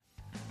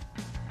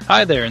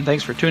Hi there, and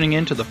thanks for tuning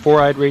in to the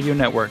Four-Eyed Radio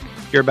Network.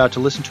 You're about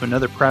to listen to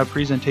another proud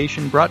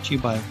presentation brought to you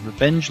by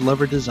Revenge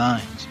Lover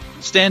Designs.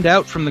 Stand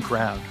out from the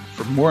crowd.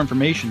 For more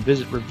information,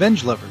 visit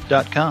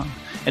revengelover.com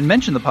and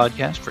mention the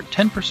podcast for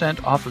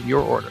 10% off of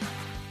your order.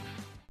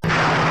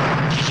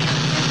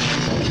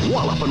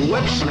 Wallop and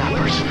web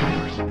snappers.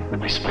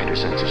 My spider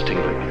sense is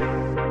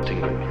tingling.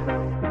 Tingling.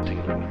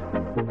 Tingling.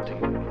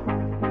 Tingling.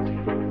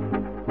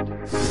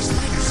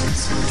 Spider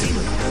sense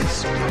tingling.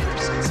 Spider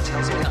sense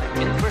tells me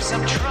I'm in for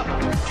some trouble.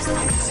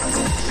 Spider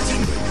sense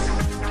tingling.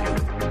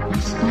 My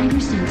spider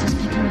sense is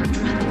picking up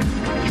trouble.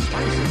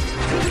 Spider sense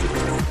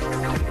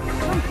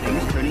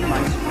Something's turning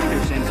my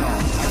spider sense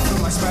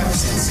on. My spider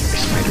sense.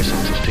 Spider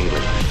sense is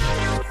tingling.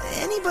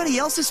 Anybody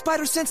else's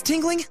spider sense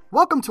tingling?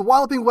 Welcome to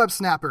Walloping Web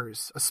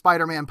Snappers, a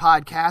Spider-Man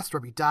podcast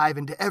where we dive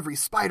into every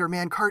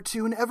Spider-Man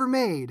cartoon ever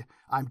made.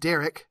 I'm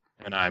Derek.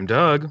 And I'm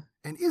Doug.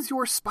 And is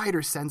your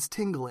spider sense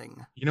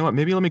tingling? You know what?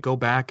 Maybe let me go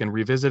back and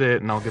revisit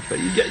it, and I'll get that.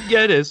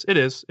 Yeah, it is. It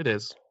is. It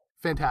is.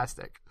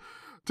 Fantastic.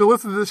 To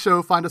listen to this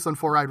show, find us on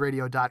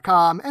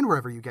foureyedradio.com and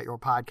wherever you get your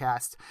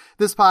podcasts.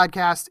 This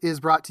podcast is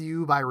brought to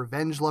you by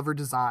Revenge Lover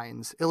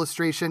Designs,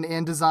 illustration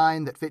and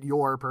design that fit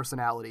your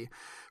personality.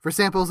 For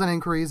samples and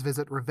inquiries,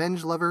 visit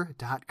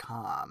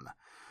revengelover.com.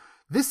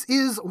 This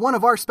is one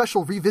of our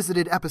special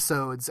revisited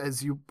episodes,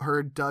 as you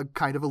heard Doug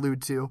kind of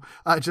allude to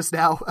just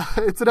now.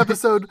 It's an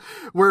episode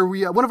where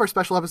one of our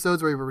special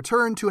episodes where we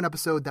return to an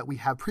episode that we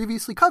have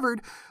previously covered,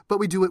 but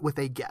we do it with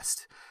a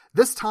guest.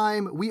 This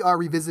time, we are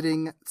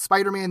revisiting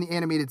Spider-Man the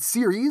Animated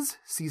Series,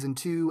 Season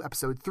 2,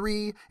 Episode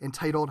 3,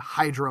 entitled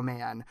Hydro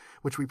Man,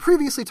 which we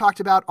previously talked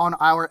about on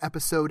our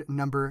episode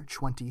number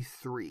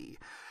 23.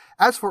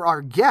 As for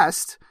our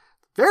guest,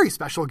 very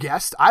special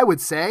guest, I would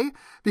say,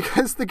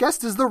 because the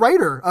guest is the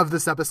writer of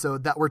this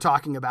episode that we're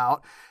talking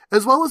about,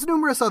 as well as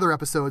numerous other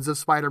episodes of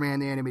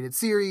Spider-Man the Animated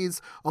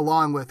Series,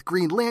 along with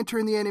Green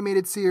Lantern the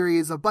Animated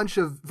Series, a bunch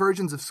of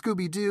versions of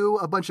Scooby-Doo,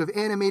 a bunch of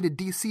animated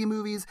DC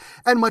movies,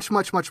 and much,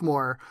 much, much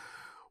more.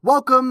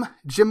 Welcome,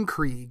 Jim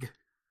Krieg.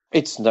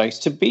 It's nice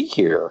to be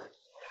here.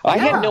 I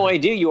had no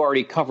idea you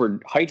already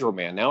covered Hydro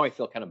Man. Now I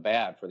feel kind of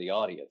bad for the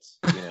audience.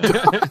 You know?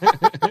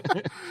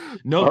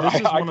 No, this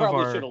is I one of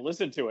probably our... should have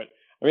listened to it.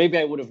 Or maybe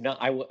I would have not.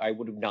 I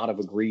would have not have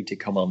agreed to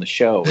come on the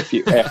show if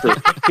you, after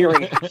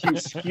hearing you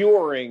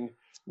skewering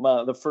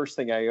the first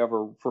thing I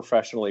ever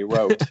professionally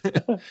wrote.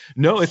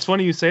 No, it's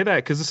funny you say that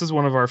because this is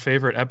one of our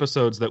favorite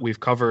episodes that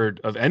we've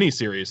covered of any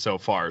series so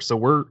far. So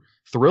we're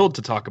thrilled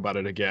to talk about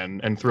it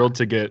again and thrilled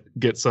to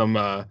get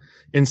some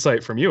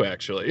insight from you,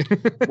 actually.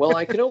 Well,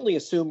 I can only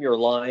assume you're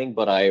lying,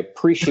 but I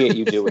appreciate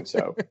you doing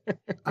so.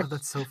 Oh,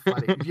 that's so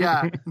funny.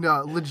 Yeah,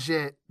 no,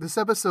 legit. This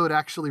episode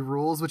actually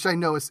rules, which I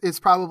know is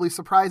probably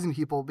surprising to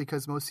people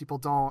because most people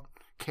don't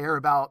care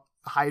about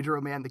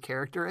Hydro Man, the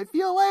character, I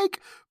feel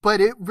like.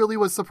 But it really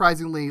was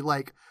surprisingly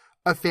like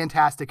a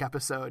fantastic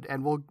episode,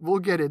 and we'll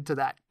get into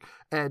that.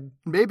 And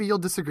maybe you'll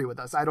disagree with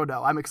us. I don't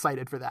know. I'm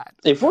excited for that.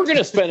 If we're going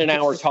to spend an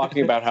hour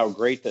talking about how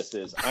great this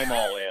is, I'm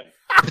all in.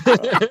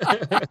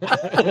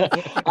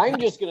 I'm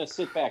just going to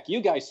sit back. You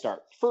guys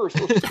start. First,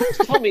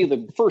 tell me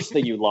the first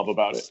thing you love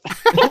about it.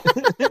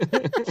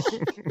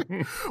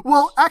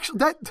 Well, actually,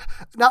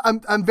 now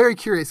I'm very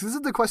curious. This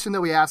is the question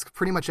that we ask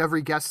pretty much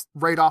every guest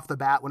right off the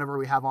bat whenever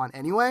we have on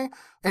anyway.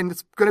 And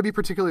it's going to be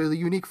particularly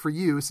unique for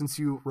you since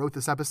you wrote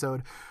this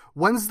episode.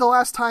 When's the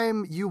last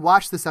time you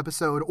watched this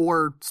episode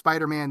or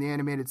Spider-Man, the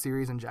Animated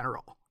Series in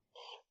general?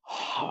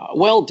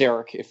 Well,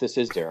 Derek, if this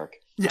is Derek.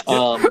 Yes.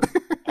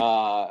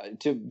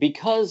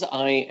 Because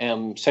I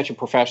am such a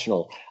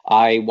professional,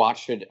 I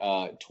watched it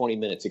 20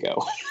 minutes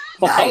ago.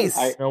 Nice.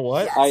 You know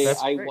what?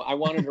 I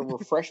wanted to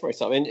refresh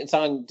myself, and it's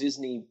on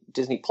Disney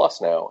Plus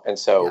now, and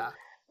so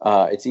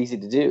it's easy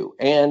to do.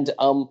 And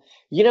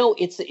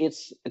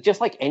it's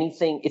just like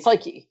anything. It's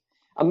like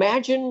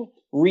imagine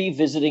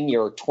revisiting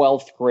your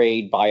 12th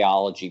grade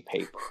biology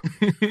paper.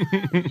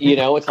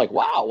 It's like,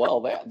 wow,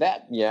 well,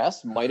 that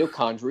yes,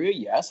 mitochondria,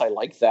 yes, I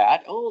like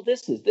that. Oh,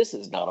 this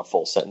is not a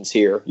full sentence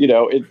here.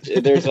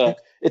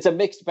 It's a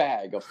mixed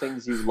bag of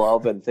things you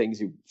love and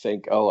things you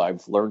think, oh,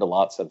 I've learned a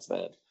lot since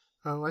then.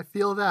 Oh, I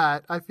feel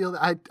that.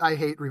 I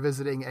hate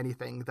revisiting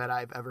anything that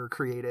I've ever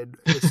created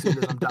as soon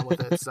as I'm done with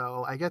it.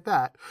 So I get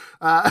that.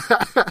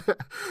 Okay.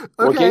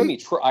 Well, it gave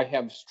me I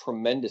have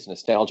tremendous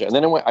nostalgia. And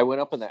then I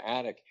went up in the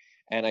attic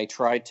and I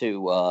tried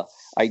to,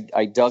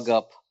 I dug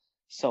up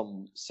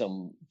some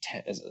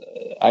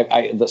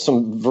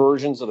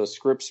versions of the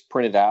scripts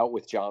printed out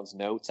with John's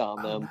notes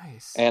on them.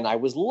 Nice. And I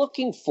was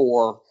looking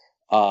for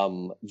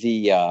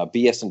the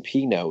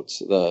BS&P notes,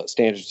 the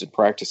standards and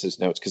practices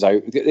notes, because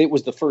it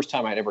was the first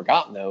time I'd ever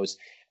gotten those,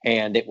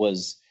 and it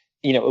was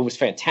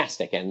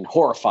fantastic and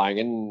horrifying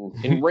and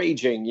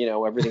enraging,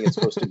 everything it's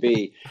supposed to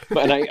be.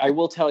 But I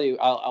will tell you,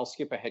 I'll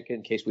skip ahead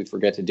in case we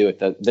forget to do it.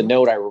 The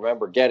note I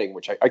remember getting,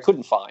 which I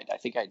couldn't find, I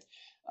think I'd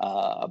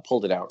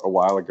pulled it out a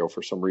while ago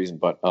for some reason,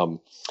 but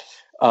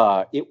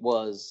it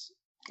was.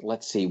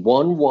 Let's see.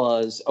 One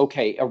was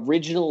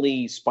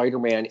originally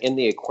Spider-Man in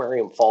the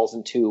aquarium falls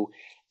into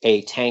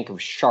a tank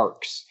of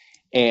sharks,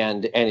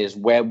 and his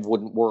web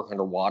wouldn't work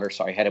underwater,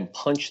 so I had him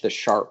punch the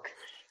shark.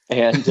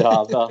 And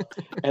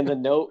the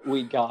note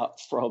we got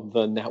from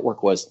the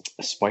network was,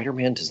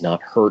 Spider-Man does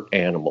not hurt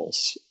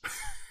animals.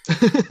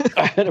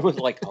 And it was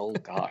like, oh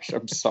gosh,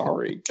 I'm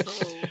sorry.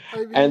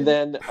 And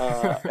then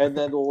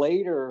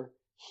later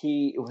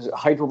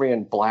Hydro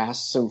Man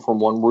blasts him from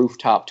one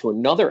rooftop to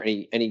another,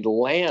 and he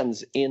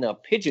lands in a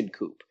pigeon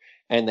coop,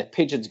 and the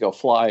pigeons go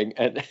flying,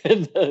 and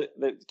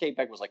the Kate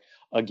Beck was like,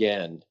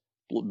 again,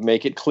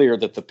 make it clear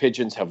that the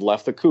pigeons have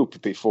left the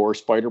coop before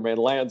Spider-Man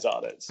lands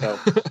on it. So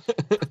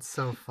that's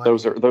so funny.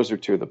 Those are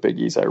two of the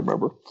biggies I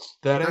remember.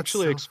 That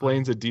actually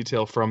explains a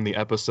detail from the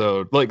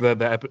episode, like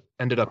that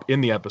ended up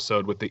in the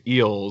episode with the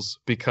eels,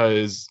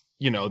 because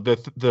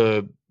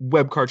the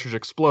web cartridge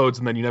explodes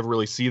and then you never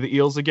really see the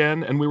eels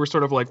again, and we were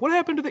sort of like, what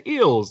happened to the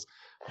eels?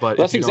 But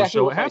that's if you exactly don't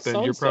show what what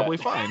happened, you're probably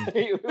fine.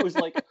 It was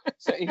like,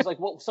 so he was like,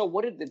 well, so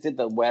what did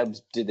the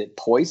webs, did it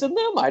poison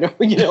them? I don't,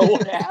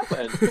 what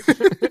happened?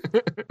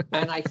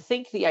 And I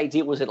think the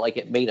idea was that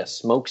it made a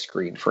smoke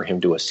screen for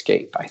him to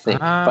escape, I think.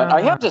 But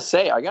I have to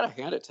say, I got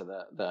to hand it to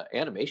the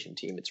animation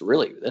team.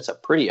 That's a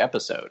pretty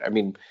episode. I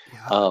mean,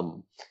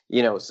 some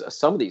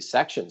of these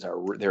sections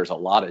there's a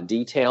lot of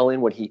detail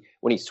in when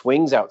he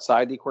swings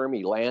outside the aquarium,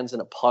 he lands in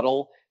a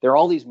puddle. There are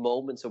all these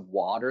moments of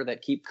water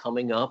that keep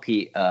coming up.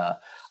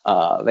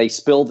 They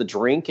spill the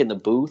drink in the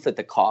booth at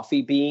the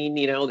Coffee Bean.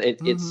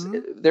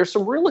 There's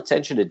some real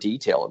attention to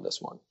detail in this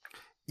one.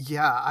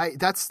 Yeah,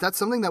 that's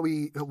something that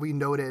we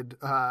noted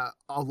a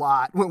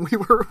lot when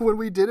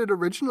we did it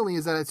originally,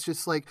 is that it's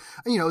just like,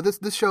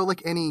 this show,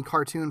 like any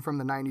cartoon from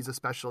the 90s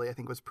especially, I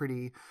think was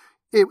pretty,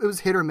 it was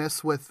hit or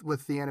miss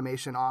with the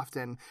animation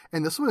often,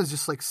 and this one is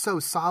just like so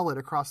solid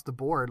across the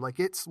board. Like,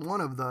 it's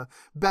one of the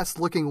best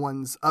looking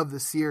ones of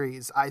the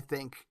series, I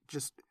think,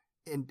 just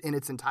in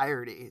its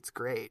entirety. It's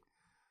great.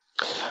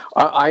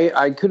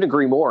 I couldn't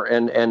agree more,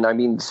 and I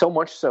mean, so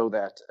much so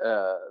that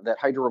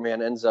Hydro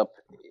Man ends up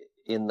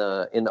in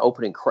the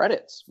opening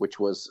credits, which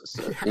was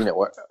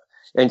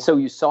and so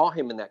you saw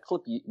him in that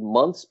clip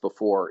months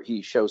before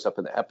he shows up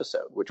in the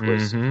episode, which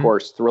was of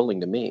course thrilling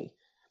to me.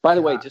 By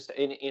the way, just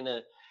in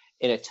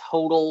a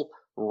total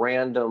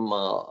random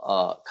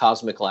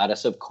cosmic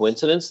lattice of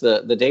coincidence,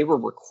 the day we're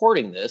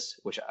recording this,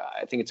 which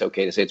I think it's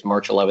okay to say it's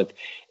March 11th,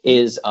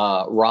 is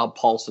Rob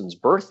Paulsen's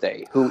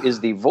birthday, who is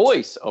the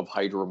voice of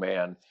Hydro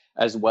Man,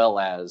 as well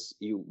as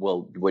you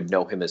would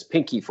know him as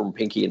Pinky from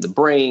Pinky and the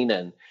Brain,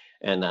 and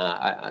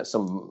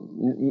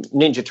some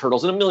Ninja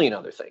Turtles and a million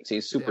other things.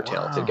 He's a super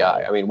talented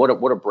guy. I mean, what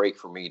a break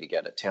for me to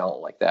get a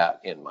talent like that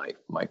in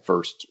my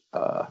first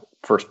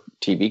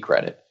TV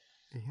credit.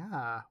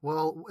 Yeah.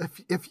 Well,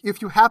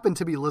 if you happen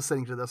to be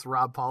listening to this,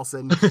 Rob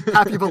Paulsen,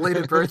 happy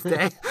belated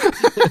birthday.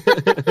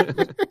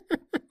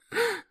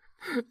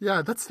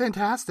 Yeah, that's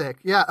fantastic.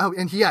 Yeah. Oh,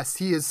 and yes,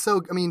 he is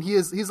so. I mean,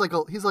 he's like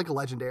a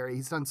legendary.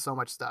 He's done so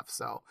much stuff.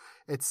 So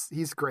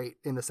he's great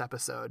in this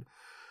episode.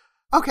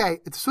 Okay,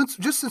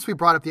 since we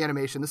brought up the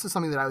animation, this is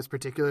something that I was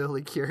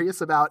particularly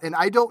curious about, and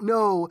I don't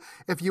know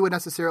if you would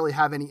necessarily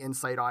have any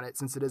insight on it,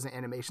 since it is an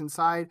animation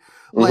side.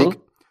 Like,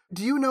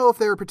 do you know if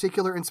there are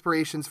particular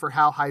inspirations for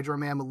how Hydro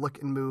Man would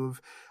look and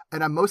move?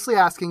 And I'm mostly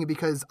asking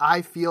because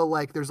I feel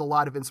like there's a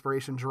lot of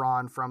inspiration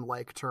drawn from,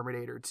 like,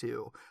 Terminator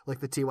 2, like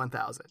the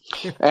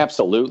T-1000.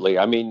 Absolutely.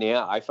 I mean,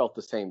 yeah, I felt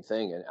the same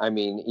thing. And I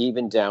mean,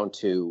 even down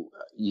to,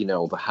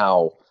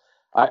 how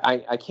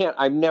I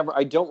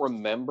don't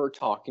remember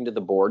talking to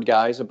the board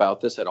guys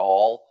about this at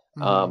all.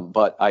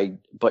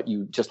 But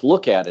you just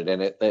look at it,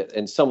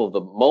 and some of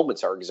the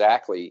moments are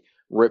exactly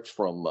ripped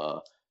from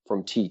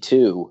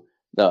T2.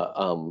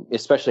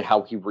 Especially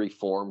how he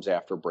reforms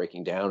after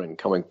breaking down and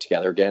coming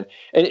together again.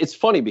 And it's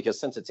funny because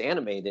since it's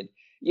animated,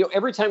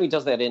 every time he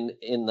does that in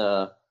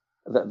the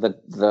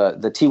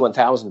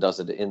T-1000 does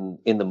it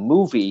in the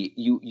movie,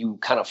 you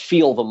kind of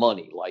feel the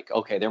money, like,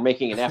 okay, they're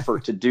making an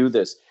effort to do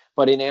this.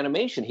 But in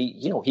animation,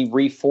 he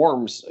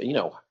reforms,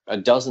 a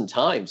dozen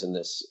times in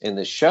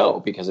this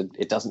show, because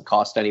it doesn't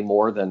cost any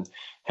more than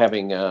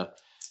having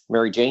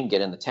Mary Jane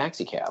get in the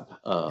taxi cab.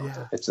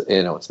 It's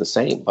the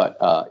same, but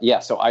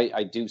so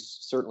I do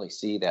certainly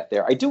see that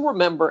there. I do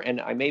remember,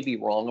 and I may be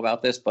wrong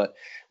about this, but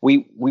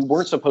we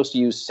weren't supposed to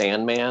use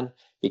Sandman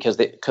because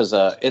at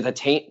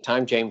the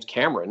time James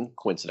Cameron,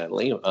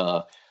 coincidentally,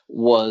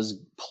 was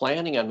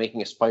planning on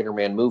making a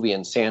Spider-Man movie,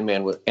 and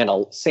Sandman,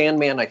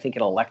 I think,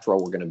 and Electro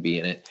were going to be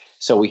in it.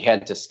 So we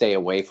had to stay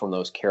away from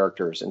those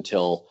characters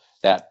until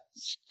that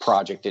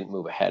project didn't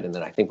move ahead, and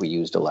then I think we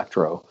used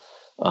Electro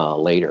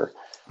later.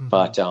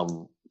 But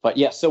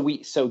yeah,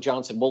 so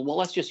John said, well,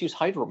 let's just use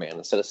Hydro Man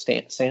instead of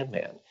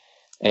Sandman,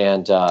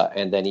 and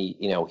then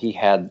he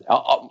had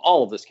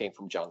all of this came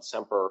from John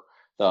Semper,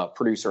 the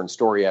producer and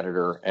story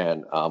editor,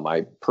 and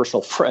my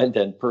personal friend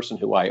and person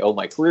who I owe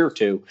my career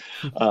to.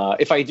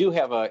 If I do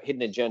have a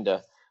hidden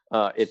agenda,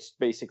 it's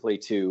basically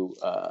to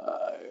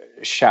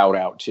shout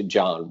out to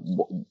John.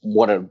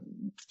 What a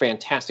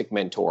fantastic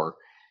mentor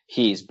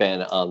he's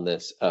been on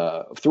this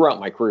throughout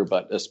my career,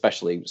 but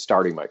especially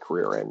starting my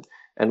career.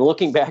 And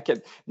looking back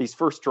at these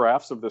first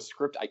drafts of the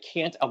script, I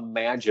can't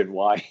imagine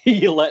why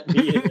he let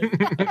me in.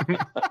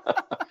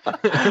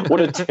 What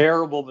a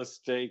terrible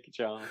mistake,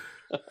 John.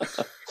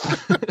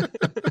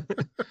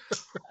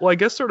 Well, I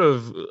guess sort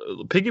of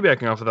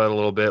piggybacking off of that a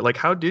little bit, like,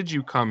 how did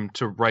you come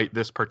to write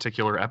this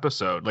particular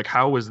episode? Like,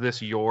 how was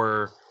this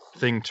your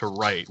thing to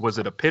write? Was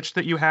it a pitch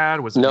that you had?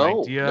 Was it an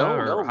idea?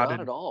 No,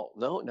 not at all.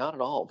 No, not at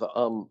all.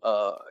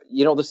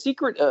 The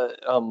secret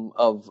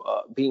of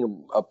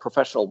being a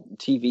professional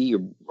TV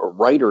or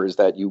writer is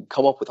that you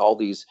come up with all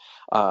these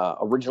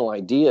original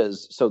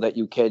ideas so that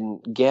you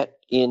can get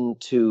in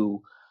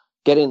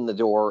the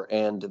door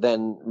and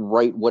then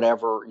write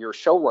whatever your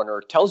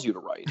showrunner tells you to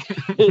write.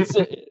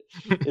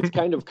 It's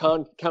kind of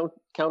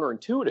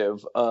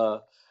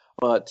counterintuitive.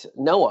 But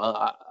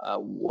no,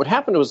 what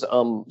happened was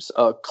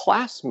a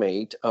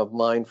classmate of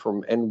mine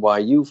from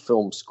NYU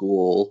Film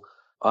School.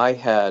 I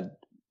had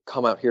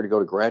come out here to go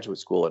to graduate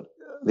school at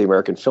the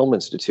American Film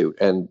Institute,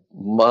 and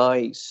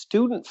my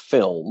student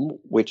film,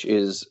 which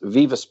is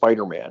Viva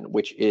Spider-Man,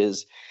 which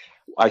is,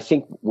 I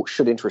think,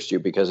 should interest you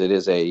because it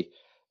is an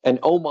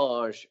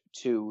homage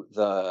to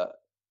the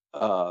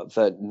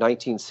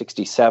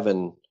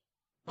 1967,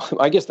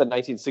 I guess the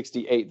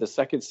 1968, the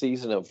second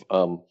season of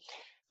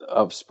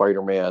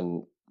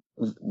Spider-Man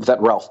that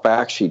Ralph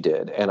Bakshi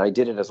did, and I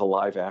did it as a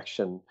live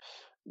action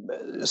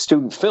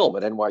student film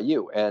at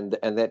NYU, and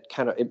that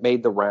kind of, it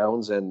made the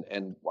rounds, and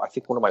I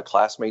think one of my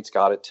classmates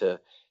got it to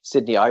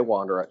Sidney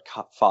Iwander at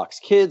Fox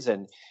Kids,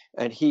 and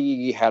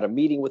he had a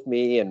meeting with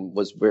me and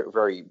was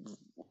very,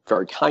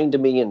 very kind to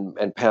me,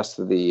 and passed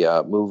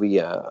the movie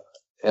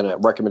and a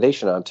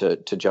recommendation on to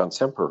John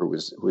Semper, who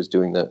was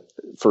doing the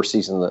first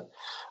season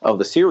of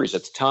the series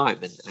at the time,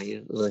 and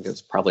I think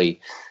it's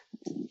probably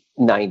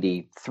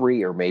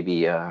 93 or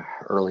maybe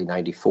early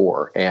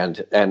 94,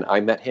 and I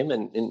met him,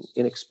 and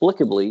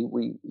inexplicably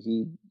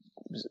he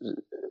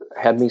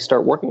had me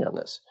start working on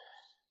this.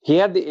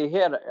 I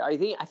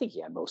think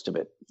he had most of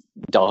it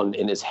done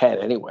in his head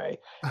anyway.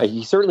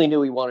 He certainly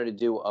knew he wanted to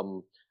do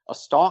a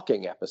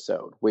stalking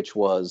episode, which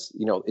was,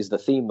 is the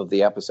theme of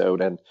the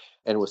episode, and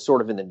was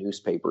sort of in the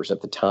newspapers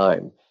at the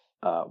time,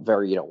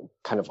 very,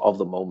 kind of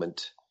the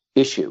moment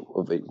issue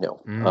of it,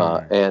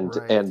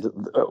 and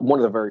one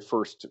of the very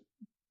first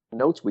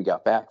notes we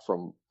got back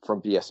from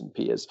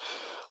BS&P is,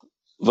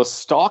 the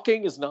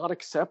stalking is not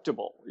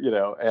acceptable,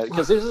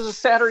 because this is a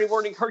Saturday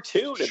morning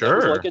cartoon, and sure,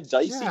 it was like a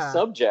dicey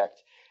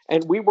subject.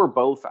 And we were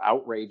both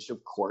outraged,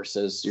 of course,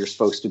 as you're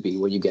supposed to be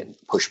when you get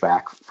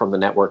pushback from the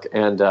network.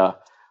 And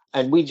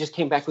we just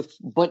came back with,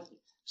 but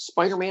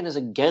Spider-Man is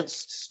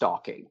against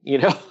stalking,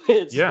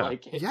 It's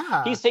like,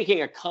 he's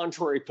taking a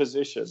contrary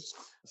position.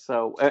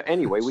 So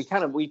anyway, we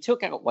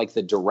took out like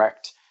the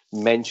direct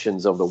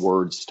mentions of the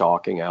word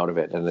stalking out of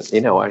it, and I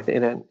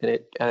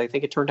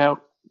think it turned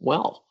out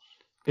well.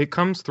 It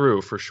comes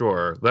through for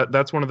sure.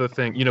 That's one of the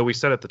things, we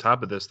said at the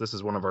top of this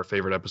is one of our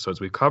favorite episodes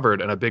we've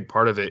covered, and a big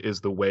part of it is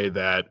the way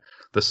that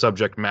the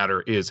subject matter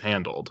is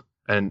handled.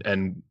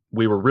 And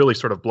we were really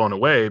sort of blown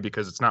away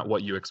because it's not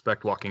what you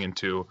expect walking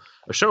into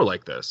a show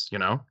like this,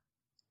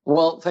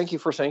 Well, thank you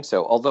for saying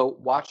so. Although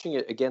watching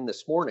it again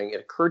this morning,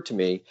 it occurred to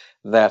me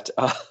that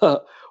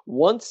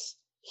once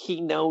he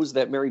knows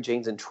that Mary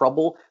Jane's in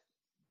trouble,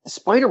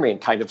 Spider-Man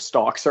kind of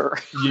stalks her.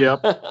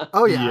 Yep.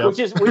 Oh yeah. Which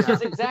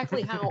is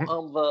exactly how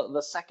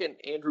the second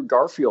Andrew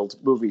Garfield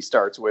movie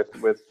starts with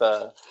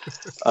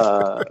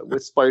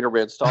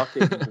Spider-Man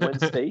stalking Gwen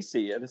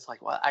Stacy, and it's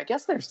like, well, I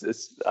guess there's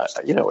this,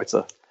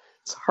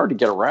 it's hard to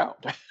get around.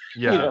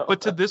 Yeah,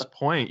 but to this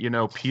point,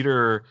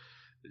 Peter,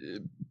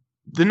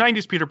 the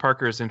 90s Peter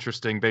Parker is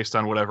interesting based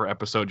on whatever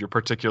episode you're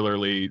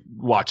particularly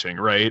watching,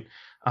 right?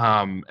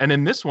 And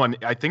in this one,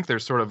 I think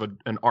there's sort of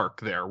an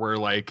arc there where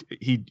like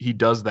he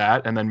does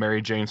that, and then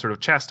Mary Jane sort of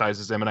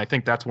chastises him, and I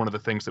think that's one of the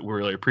things that we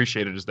really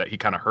appreciated is that he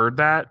kind of heard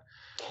that.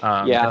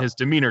 And his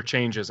demeanor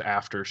changes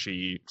after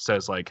she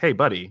says like, "Hey,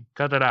 buddy,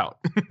 cut it out."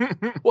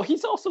 Well,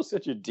 he's also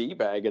such a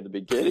D-bag at the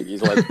beginning.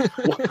 He's like,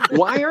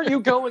 "Why are you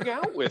going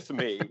out with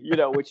me?"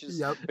 Which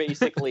is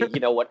basically,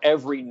 what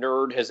every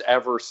nerd has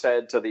ever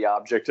said to the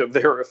object of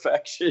their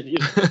affection,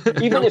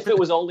 even if it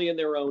was only in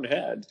their own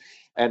head.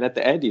 And at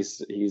the end,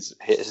 his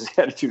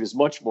attitude is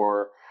much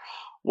more,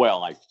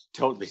 well, I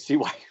totally see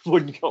why you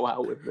wouldn't go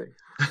out with me.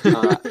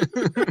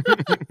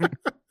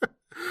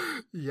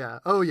 Yeah.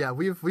 Oh yeah.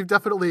 We've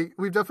definitely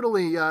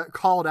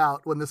called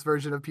out when this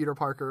version of Peter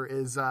Parker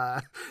is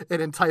an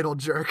entitled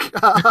jerk in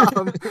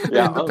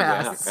the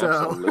past.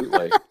 So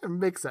it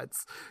makes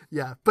sense.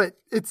 Yeah. But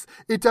it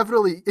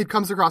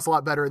comes across a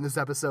lot better in this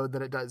episode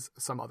than it does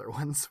some other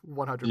ones.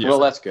 100%. Well,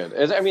 that's good.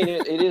 It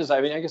is.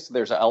 I mean, I guess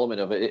there's an element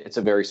of it. It's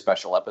a very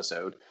special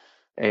episode,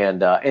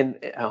 and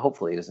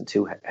hopefully it isn't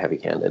too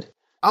heavy-handed.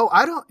 Oh,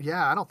 I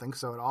don't think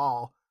so at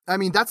all. I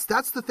mean, that's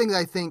the thing that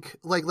I think,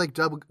 like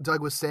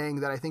Doug was saying,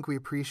 that I think we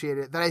appreciate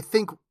it, that I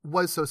think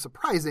was so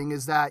surprising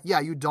is that,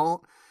 you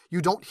don't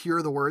you don't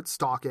hear the word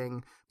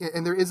stalking,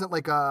 and there isn't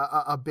like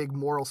a big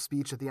moral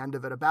speech at the end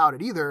of it about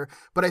it either.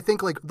 But I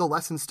think like the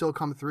lessons still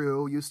come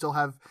through. You still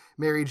have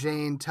Mary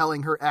Jane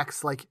telling her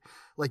ex, like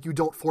you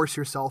don't force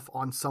yourself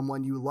on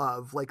someone you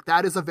love. Like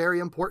that is a very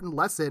important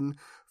lesson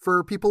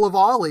for people of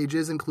all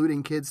ages,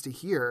 including kids, to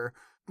hear.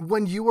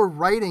 When you were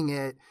writing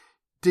it,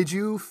 did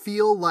you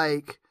feel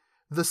like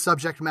the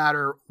subject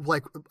matter,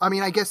 like, I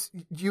mean, I guess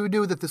you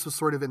knew that this was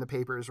sort of in the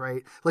papers,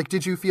 right? Like,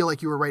 did you feel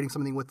like you were writing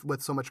something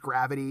with so much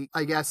gravity?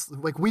 I guess,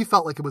 like, we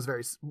felt like it was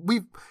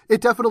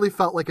it definitely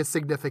felt like a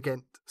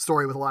significant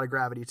story with a lot of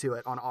gravity to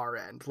it on our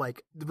end.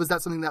 Like, was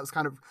that something that was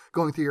kind of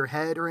going through your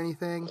head or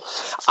anything?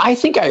 I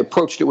think I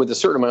approached it with a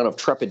certain amount of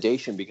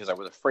trepidation because I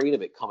was afraid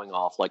of it coming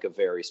off like a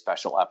very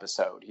special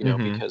episode, you know,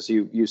 because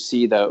you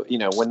see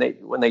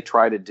when they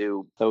try to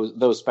do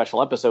those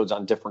special episodes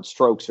on different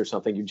strokes or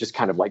something, you just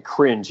kind of like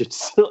cringe.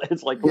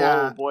 It's like,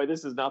 oh boy,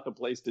 this is not the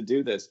place to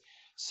do this.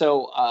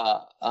 So,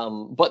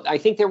 but I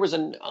think there was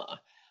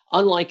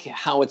unlike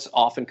how it's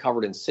often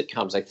covered in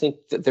sitcoms, I think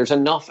that there's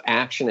enough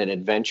action and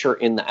adventure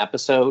in the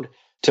episode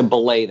to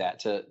belay that,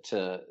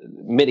 to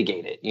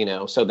mitigate it, you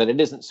know, so that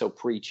it isn't so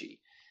preachy,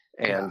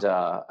 and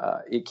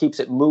it keeps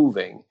it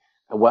moving.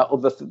 Well,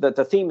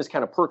 the theme is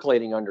kind of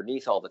percolating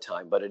underneath all the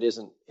time, but it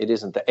isn't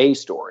the A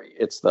story.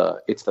 It's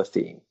the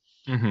theme.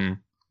 Mm-hmm.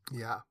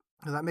 Yeah,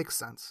 that makes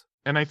sense.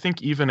 And I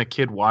think even a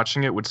kid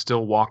watching it would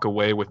still walk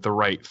away with the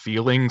right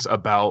feelings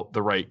about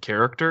the right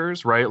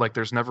characters, right? Like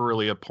there's never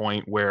really a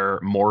point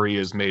where Maury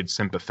is made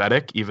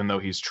sympathetic, even though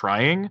he's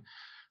trying.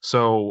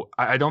 So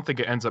I don't think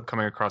it ends up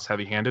coming across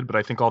heavy-handed, but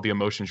I think all the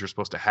emotions you're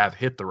supposed to have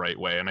hit the right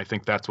way. And I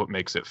think that's what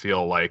makes it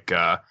feel like,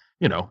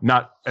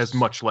 not as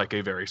much like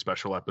a very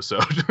special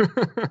episode.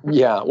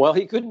 Yeah, well,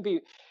 he couldn't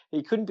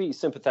be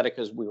sympathetic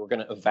because we were going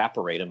to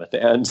evaporate him at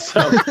the end.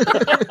 So.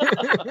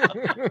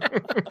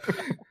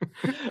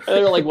 And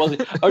they're like, well,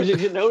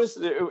 did you notice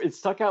it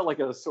stuck out like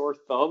a sore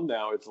thumb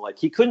now? It's like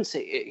he couldn't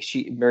say.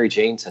 Mary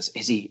Jane says,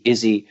 "Is he?" And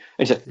she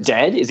said,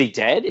 "Dead? Is he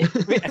dead?"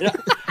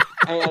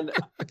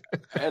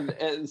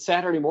 and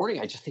Saturday morning,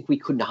 I just think we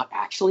could not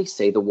actually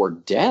say the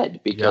word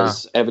dead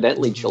because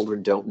evidently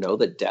children don't know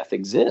that death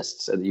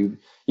exists, and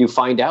you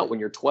find out when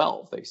you're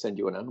 12. They send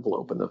you an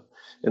envelope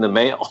in the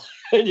mail,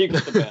 and you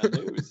get the bad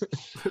news.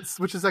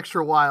 Which is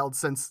extra wild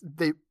since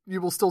you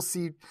will still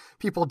see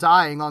people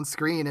dying on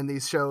screen in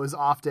these shows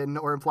often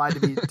or implied to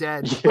be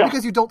dead. But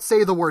because you don't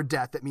say the word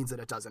death, that means that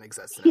it doesn't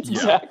exist.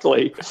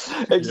 Exactly.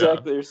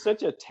 There's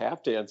such a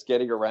tap dance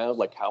getting around,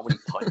 like how many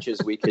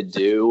punches we could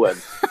do,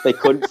 and they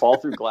couldn't fall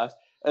through glass.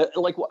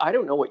 I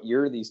don't know what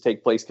year these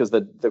take place because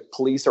the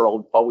police are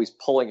always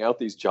pulling out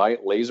these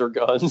giant laser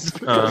guns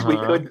because we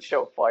couldn't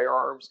show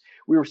firearms.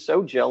 We were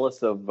so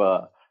jealous of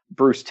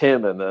Bruce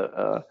Timm and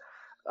the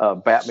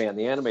Batman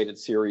the Animated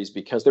Series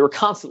because they were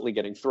constantly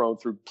getting thrown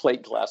through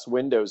plate glass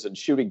windows and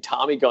shooting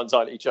Tommy guns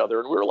on each other,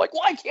 and we were like,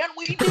 why can't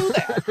we do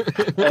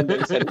that? And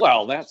they said,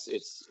 well,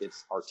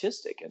 it's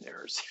artistic and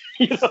there's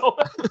oh,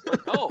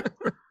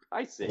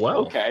 I see. Wow.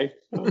 Okay,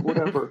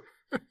 whatever.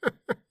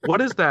 What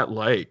is that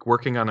like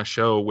working on a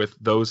show with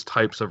those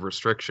types of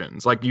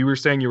restrictions? Like you were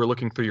saying, you were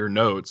looking through your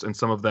notes, and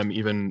some of them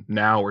even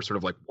now are sort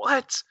of like,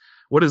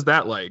 what is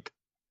that like?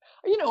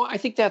 I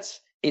think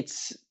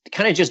it's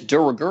kind of just de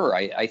rigueur.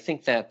 I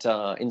think that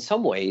in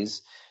some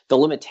ways the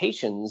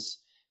limitations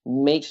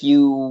make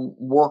you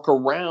work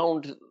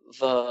around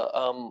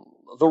the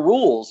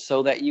rules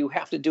so that you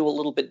have to do a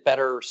little bit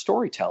better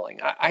storytelling.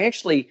 I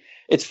actually,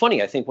 it's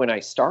funny. I think when I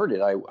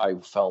started, I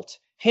felt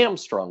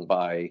hamstrung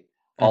by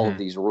all of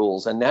these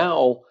rules. And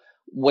now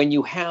when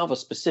you have a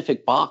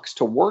specific box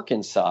to work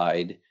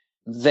inside,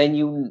 then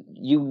you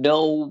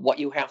know what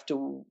you have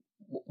to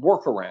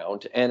work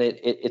around, and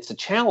it's a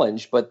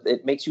challenge, but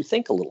it makes you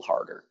think a little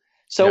harder.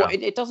 So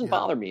it doesn't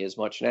bother me as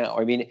much now.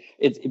 I mean,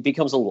 it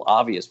becomes a little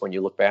obvious when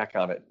you look back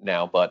on it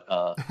now, but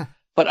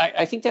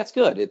I think that's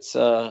good. It's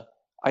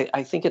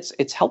I think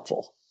it's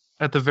helpful.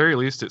 At the very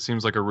least, it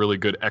seems like a really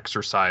good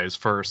exercise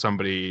for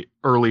somebody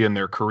early in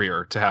their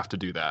career to have to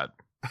do that.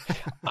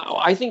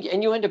 I think,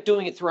 and you end up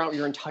doing it throughout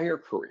your entire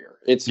career.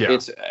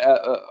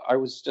 I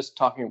was just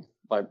talking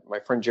with my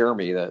friend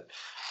Jeremy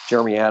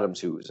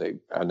Adams, who is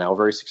a now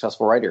very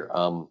successful writer.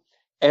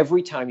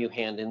 Every time you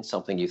hand in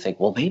something, you think,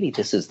 well, maybe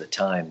this is the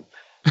time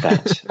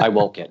that I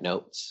won't get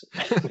notes.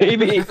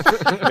 maybe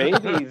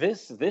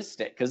this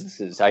day,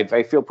 because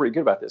I feel pretty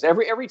good about this.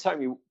 Every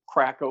time you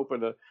crack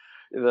open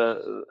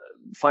the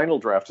final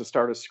draft to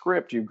start a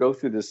script, you go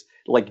through this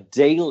like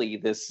daily,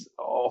 this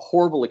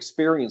horrible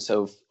experience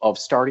of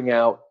starting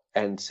out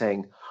and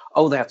saying,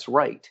 oh, that's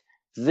right.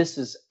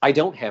 I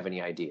don't have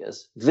any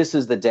ideas. This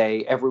is the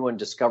day everyone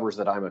discovers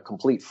that I'm a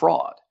complete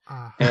fraud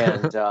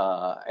and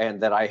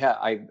that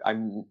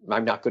I'm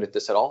not good at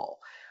this at all.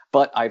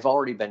 But I've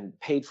already been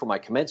paid for my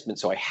commencement,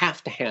 so I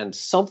have to hand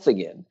something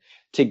in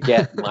to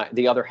get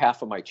the other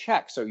half of my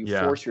check. So you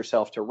force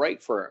yourself to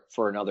write for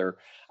another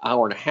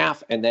hour and a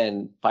half. And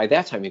then by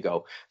that time you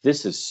go,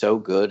 this is so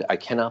good. I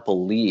cannot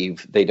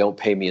believe they don't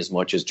pay me as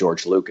much as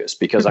George Lucas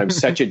because I'm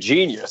such a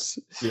genius.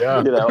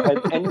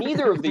 And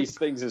neither of these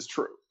things is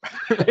true.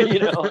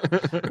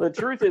 The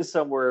truth is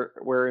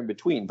somewhere in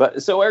between.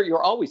 But so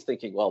you're always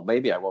thinking, well,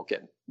 maybe I won't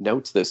get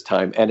notes this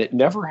time. And it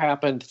never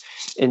happened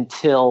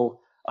until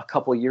a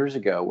couple of years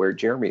ago, where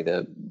Jeremy,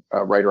 the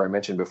writer I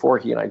mentioned before,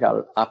 he and I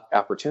got an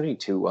opportunity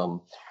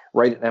to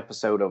write an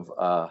episode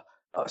of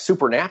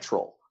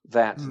Supernatural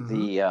that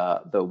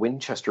the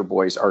Winchester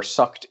boys are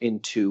sucked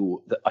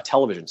into a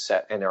television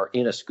set and are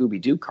in a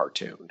Scooby-Doo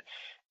cartoon,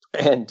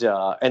 and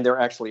they're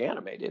actually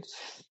animated.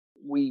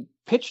 We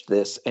pitched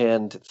this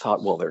and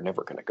thought, well, they're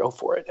never going to go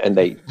for it, and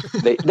they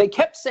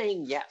kept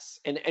saying yes,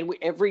 and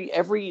we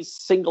every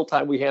single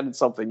time we handed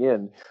something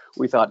in,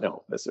 we thought,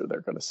 no,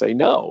 they're going to say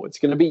no. It's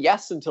going to be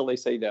yes until they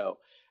say no,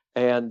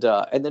 and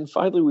then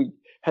finally we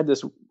had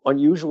this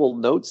unusual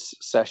notes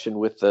session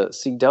with the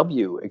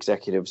CW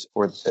executives,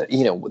 where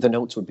the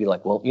notes would be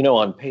like, well,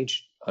 on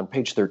page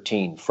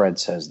 13, Fred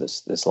says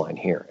this line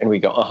here, and we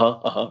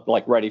go,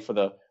 like ready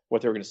for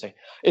what they were going to say.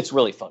 It's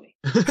really funny.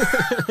 And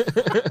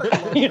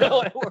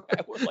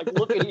we're like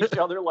look at each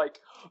other like,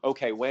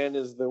 okay, when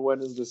are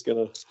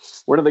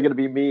they gonna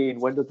be mean?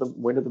 When did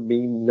the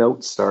mean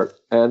notes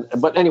start?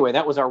 But anyway,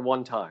 that was our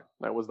one time.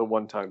 That was the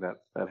one time that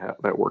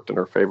worked in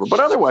our favor. But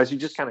otherwise, you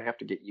just kind of have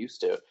to get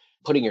used to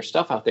putting your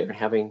stuff out there and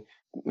having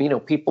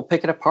people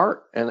pick it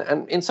apart.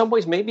 And in some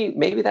ways,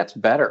 maybe that's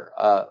better.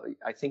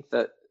 I think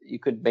that you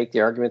could make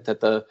the argument that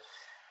the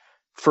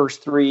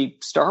first 3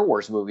 Star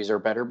Wars movies are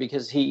better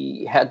because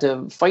he had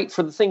to fight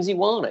for the things he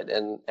wanted,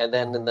 and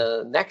then in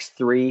the next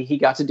 3 he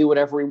got to do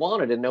whatever he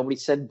wanted, and nobody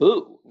said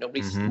boo.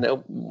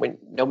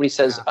 Nobody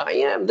says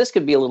this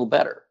could be a little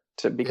better,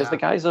 because the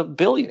guy's a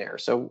billionaire.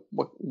 So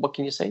what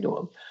can you say to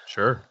him?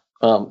 Sure.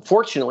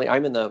 Fortunately,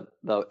 I'm in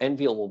the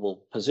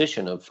enviable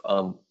position of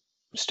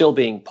still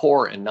being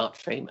poor and not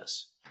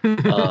famous.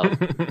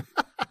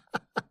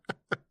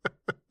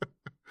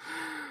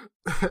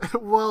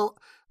 Well,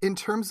 in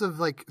terms of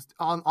like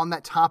on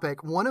that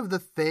topic, one of the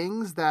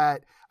things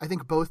that I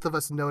think both of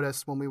us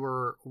noticed when we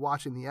were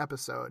watching the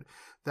episode,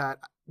 that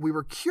we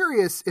were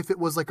curious if it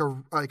was like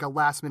a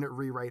last minute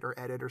rewrite or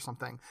edit or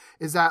something,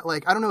 is that,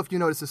 like, I don't know if you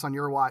noticed this on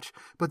your watch,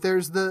 but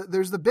there's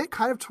the bit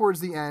kind of towards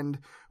the end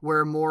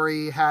where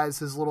Maury has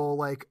his little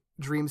like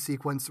dream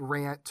sequence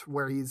rant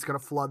where he's going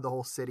to flood the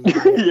whole city.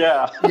 Right?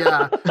 Yeah.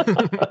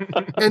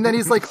 And then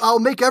he's like, I'll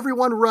make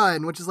everyone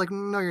run, which is like,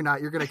 no, you're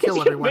not. You're going to kill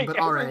everyone, but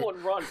all right.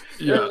 Run.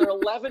 Yeah. There are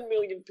 11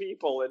 million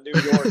people in New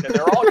York, and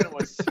they're all going to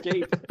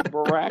escape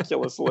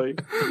miraculously.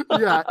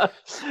 Yeah.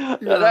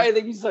 And I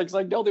think he's like,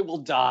 no, they will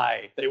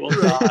die. They will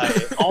die.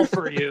 All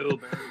for you,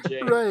 Mary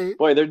Jane. Right.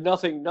 Boy, there's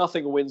nothing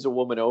wins a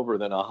woman over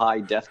than a high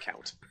death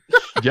count.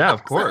 Yeah,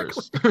 of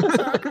course.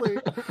 Exactly.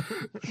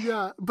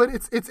 Yeah, but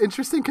it's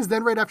interesting because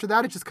then right after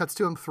that, it just cuts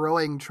to him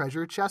throwing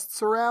treasure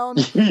chests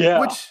around. Yeah,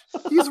 which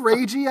he's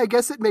ragey. I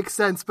guess it makes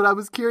sense, but I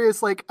was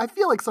curious. Like, I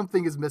feel like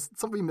something is missed.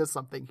 Somebody missed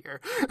something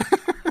here.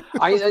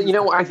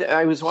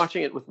 I was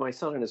watching it with my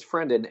son and his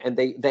friend, and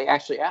they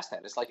actually asked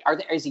that. It's like,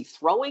 is he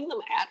throwing them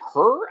at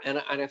her?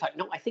 And I thought,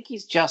 no, I think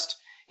he's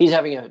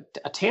having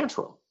a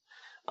tantrum.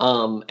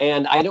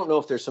 And I don't know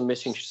if there's some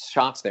missing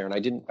shots there, and I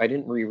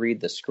didn't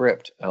reread the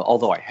script,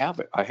 although I have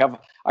it. I have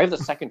the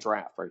second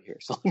draft right here.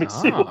 So let me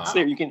see what's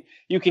there.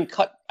 You can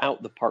cut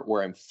out the part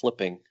where I'm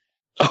flipping.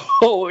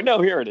 Oh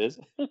no, here it is.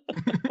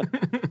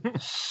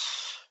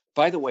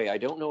 By the way, I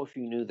don't know if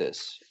you knew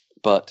this,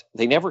 but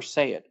they never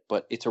say it,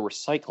 but it's a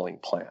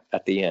recycling plant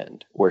at the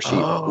end where she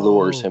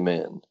lures him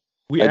in.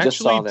 We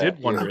actually did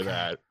wonder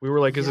that. We were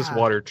like, is this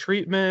water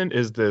treatment?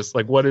 Is this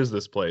like, what is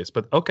this place?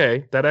 But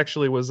okay, that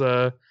actually was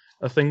a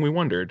thing we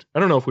wondered. I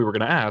don't know if we were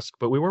going to ask,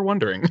 but we were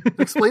wondering. It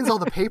explains all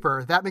the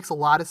paper. That makes a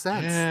lot of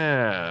sense.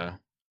 Yeah.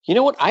 You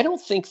know what? I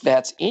don't think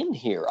that's in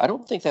here. I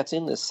don't think that's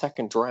in this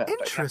second draft.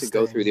 I have to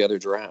go through the other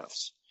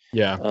drafts.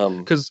 Yeah.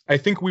 Because I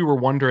think we were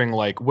wondering,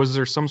 like, was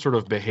there some sort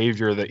of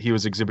behavior that he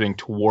was exhibiting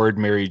toward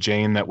Mary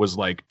Jane that was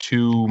like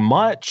too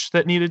much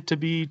that needed to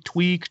be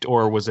tweaked?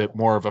 Or was it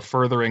more of a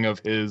furthering of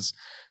his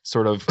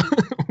sort of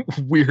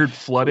weird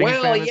flooding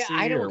fantasy?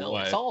 I don't know.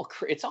 What? It's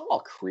all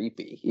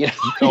creepy.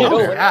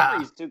 Whenever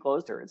he's too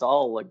close to her, it's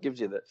all like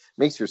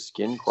makes your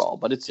skin crawl.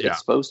 But it's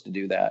supposed to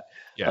do that.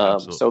 Yeah,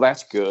 so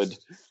that's good.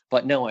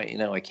 But no,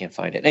 I can't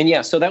find it. And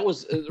yeah, so that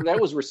was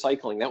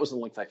recycling. That was in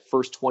like the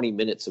first 20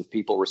 minutes of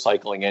people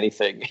recycling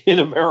anything in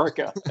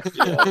America.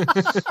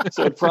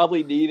 So it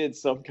probably needed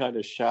some kind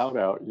of shout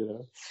out,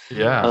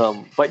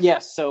 Yeah. But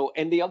yes. So,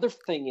 and the other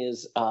thing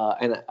is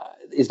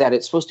that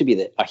it's supposed to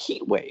be a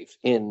heat wave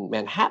in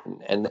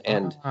Manhattan, and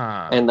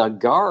the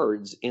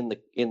guards in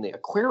the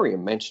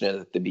aquarium mention it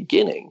at the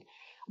beginning,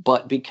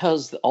 but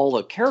because all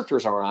the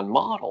characters are on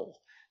model.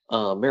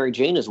 Mary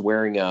Jane is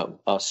wearing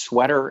a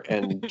sweater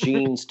and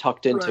jeans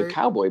tucked into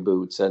cowboy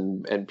boots,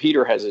 and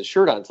Peter has his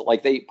shirt on. So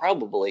like they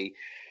probably,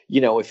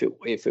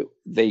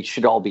 they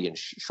should all be in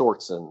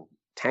shorts and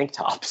tank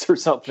tops or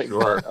something.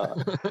 Sure.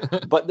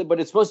 But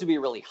it's supposed to be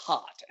really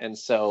hot, and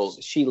so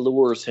she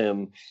lures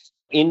him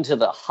into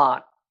the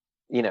hot,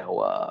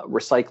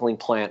 recycling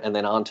plant, and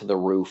then onto the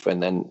roof,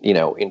 and then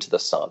into the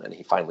sun, and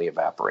he finally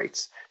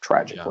evaporates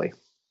tragically.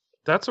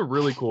 That's a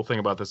really cool thing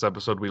about this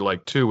episode we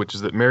like too, which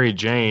is that Mary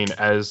Jane,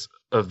 as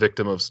a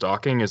victim of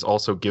stalking, is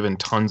also given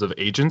tons of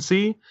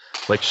agency.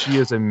 Like, she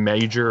is a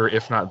major,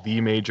 if not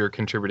the major,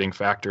 contributing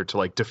factor to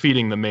like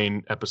defeating the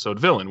main episode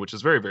villain, which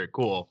is very, very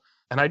cool.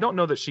 And I don't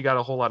know that she got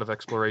a whole lot of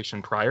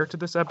exploration prior to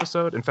this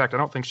episode. In fact, I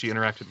don't think she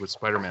interacted with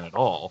Spider-Man at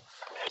all.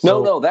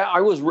 No, that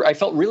I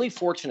felt really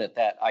fortunate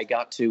that I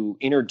got to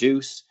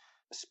introduce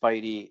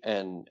Spidey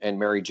and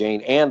Mary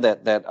Jane, and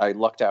that I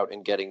lucked out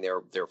in getting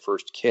their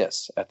first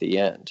kiss at the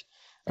end.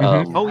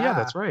 Yeah,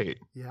 that's right.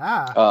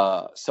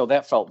 Yeah. So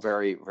that felt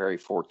very, very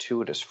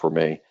fortuitous for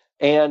me.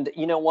 And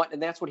you know what?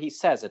 And that's what he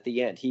says at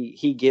the end.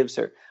 He gives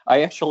her.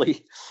 I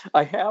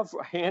have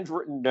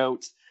handwritten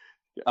notes.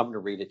 I'm going to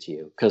read it to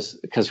you because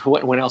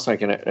when else am I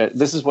going to?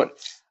 This is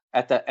what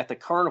at the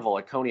carnival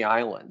at Coney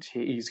Island.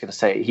 He's going to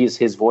say his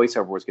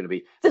voiceover was going to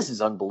be, "This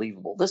is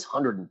unbelievable. This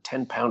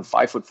 110-pound,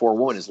 5'4"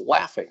 woman is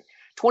laughing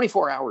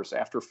 24 hours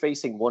after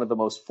facing one of the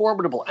most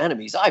formidable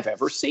enemies I've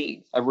ever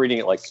seen." I'm reading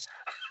it like.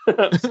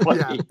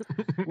 Yeah.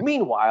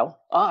 Meanwhile,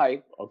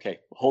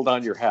 hold on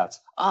to your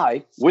hats.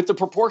 I, with the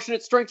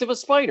proportionate strength of a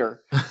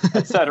spider,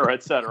 etc.,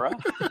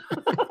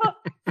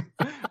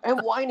 am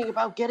whining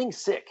about getting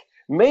sick.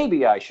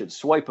 Maybe I should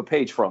swipe a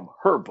page from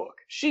her book.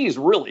 She's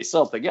really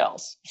something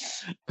else.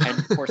 And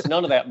of course,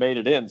 none of that made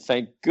it in.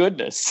 Thank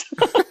goodness.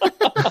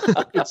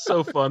 It's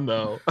so fun,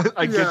 though.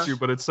 I get you,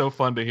 but it's so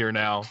fun to hear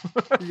now.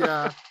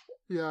 Yeah.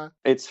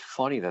 It's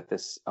funny that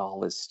this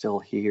all is still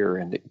here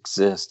and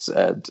exists,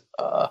 and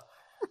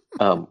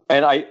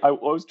I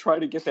was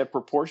trying to get that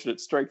proportionate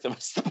strength of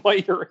a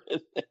spider in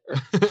there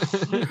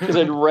because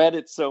I'd read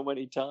it so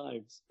many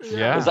times.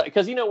 Yeah,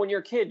 because when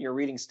you're a kid and you're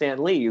reading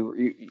Stan Lee,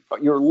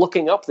 you're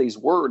looking up these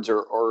words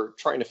or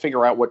trying to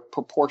figure out what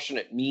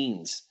proportionate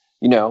means.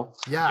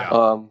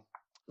 Yeah.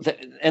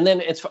 And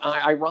then it's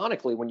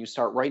ironically when you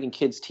start writing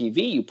kids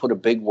TV, you put a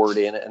big word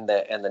in and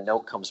the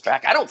note comes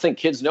back. I don't think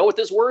kids know what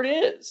this word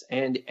is,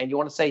 and you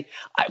want to say,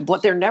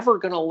 but they're never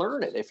going to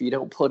learn it if you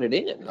don't put it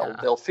in.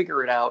 They'll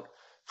figure it out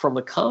from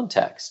the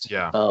context.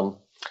 Yeah.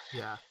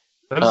 Yeah.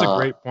 That is a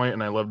great point,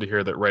 and I love to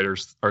hear that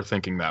writers are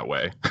thinking that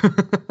way.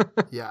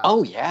 Yeah.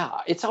 Oh yeah,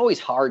 it's always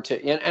hard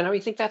to, and I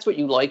think that's what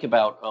you like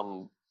about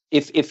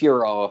if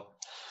you're a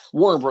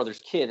Warner Brothers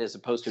kid as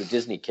opposed to a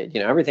Disney kid.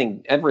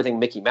 Everything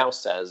Mickey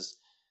Mouse says,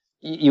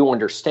 you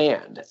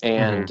understand,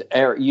 and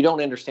you don't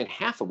understand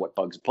half of what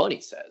Bugs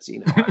Bunny says.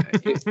 When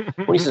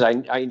he says,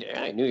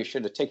 "I knew you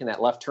should have taken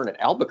that left turn at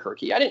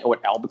Albuquerque." I didn't know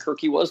what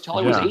Albuquerque was till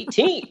I was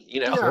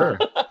 18. Sure.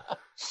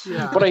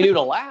 Yeah. But I knew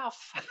to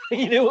laugh.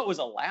 You knew it was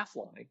a laugh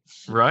line.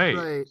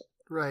 Right.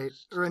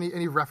 Or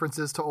any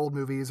references to old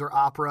movies or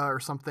opera or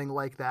something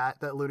like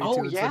that Looney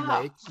Tunes would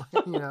make.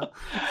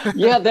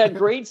 Yeah, that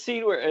great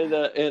scene where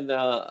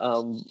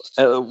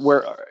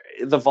where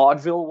the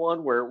vaudeville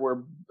one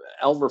where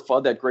Elmer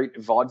Fudd, that great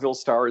vaudeville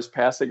star, is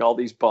passing all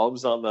these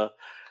bums on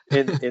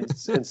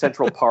in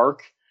Central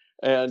Park.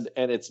 And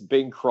it's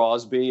Bing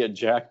Crosby and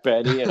Jack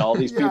Benny and all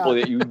these people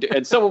that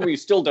and some of them you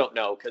still don't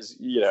know because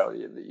you don't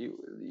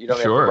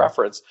have the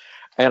reference.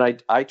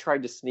 And I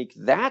tried to sneak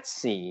that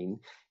scene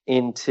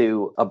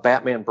into a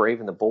Batman Brave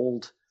and the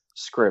Bold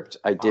script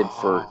I did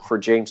for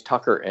James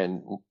Tucker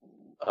and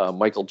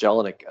Michael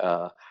Jelinek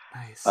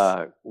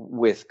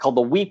called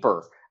The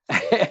Weeper.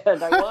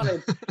 And I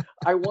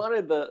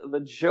wanted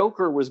the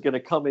Joker was going to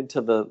come into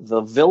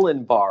the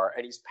villain bar,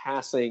 and he's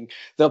passing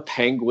the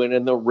Penguin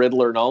and the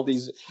Riddler and all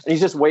these, and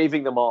he's just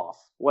waving them off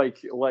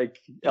like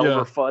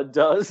Elmer Fudd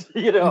does,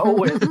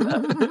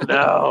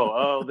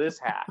 this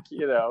hack,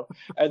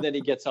 and then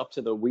he gets up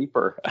to the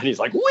Weeper and he's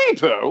like,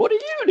 "Weeper, what are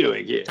you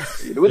doing here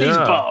with these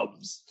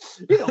bums?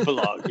 You don't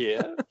belong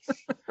here."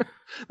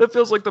 That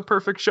feels like the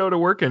perfect show to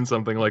work in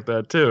something like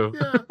that too.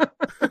 Yeah.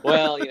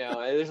 Well,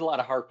 there's a lot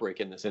of heartbreak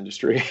in this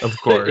industry. Of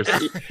course.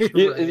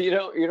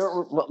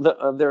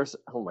 There's,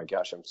 oh my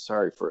gosh, I'm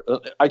sorry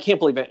I can't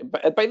believe it.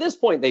 But by this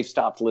point they've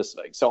stopped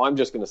listening, so I'm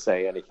just going to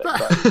say anything.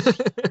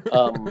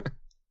 But,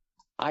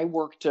 I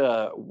worked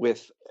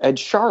with Ed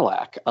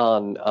Charlak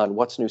on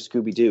What's New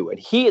Scooby-Doo, and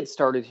he had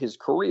started his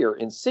career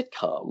in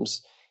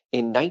sitcoms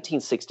in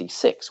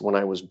 1966 when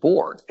I was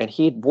born, and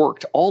he had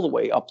worked all the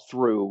way up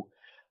through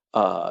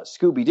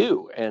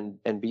Scooby-Doo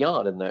and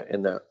beyond in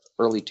the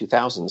early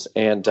 2000s.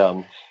 And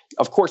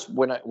of course,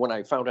 when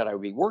I found out I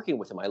would be working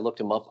with him, I looked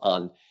him up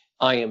on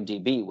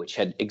IMDb, which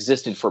had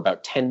existed for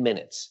about 10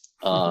 minutes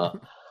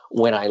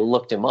when I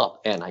looked him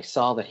up, and I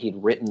saw that he'd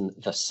written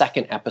the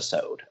second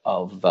episode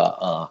of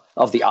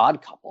The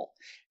Odd Couple,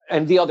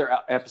 and the other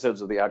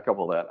episodes of The Odd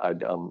Couple that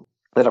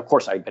that of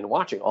course I'd been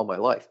watching all my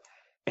life.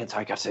 And so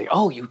I got to say,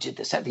 "Oh, you did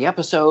this at the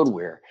episode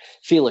where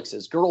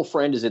Felix's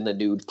girlfriend is in the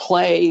nude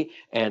play."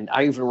 And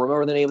I even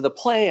remember the name of the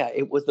play.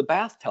 It was The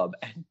Bathtub.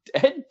 And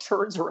Ed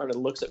turns around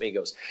and looks at me and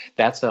goes,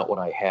 "That's not what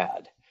I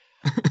had.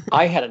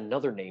 I had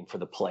another name for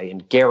the play,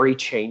 and Gary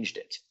changed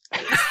it."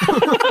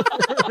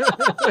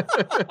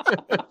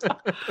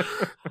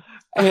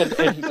 And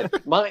he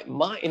said,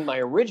 my in my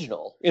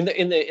original in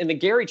the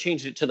Gary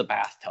changed it to the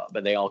bathtub,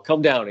 and they all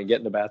come down and get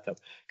in the bathtub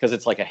because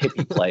it's like a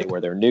hippie play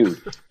where they're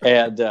nude.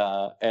 And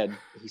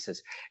he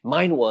says,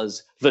 mine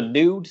was the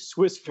nude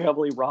Swiss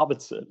Family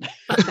Robinson,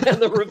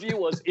 and the review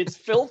was, it's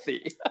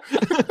filthy.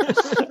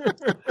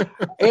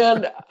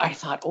 And I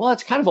thought, well,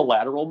 it's kind of a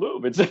lateral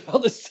move. It's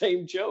about the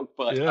same joke,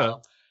 but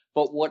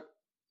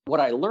what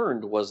I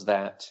learned was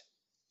that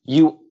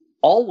you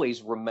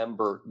always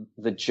remember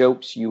the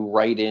jokes you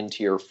write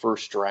into your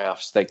first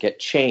drafts that get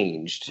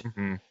changed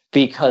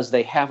because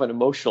they have an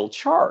emotional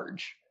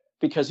charge,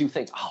 because you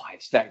think, oh,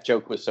 that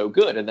joke was so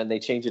good, and then they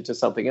change it to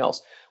something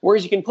else.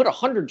 Whereas you can put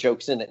 100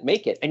 jokes in that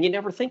make it, and you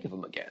never think of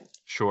them again.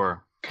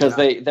 Sure. Because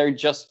they're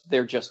just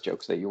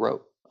jokes that you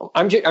wrote.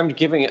 I'm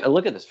giving it.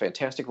 Look at this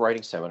fantastic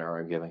writing seminar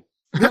I'm giving.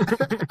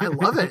 I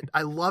love it.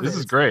 This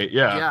is great.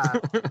 Yeah.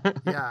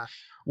 Yeah.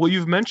 Well,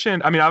 you've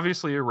mentioned, I mean,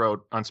 obviously you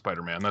wrote on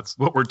Spider-Man. That's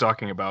what we're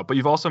talking about. But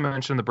you've also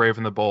mentioned The Brave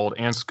and the Bold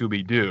and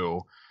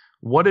Scooby-Doo.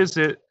 What is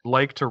it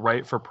like to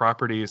write for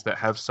properties that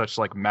have such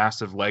like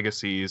massive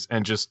legacies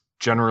and just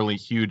generally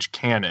huge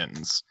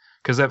canons?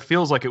 Because that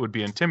feels like it would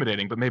be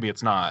intimidating, but maybe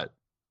it's not.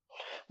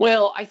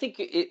 Well, I think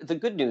the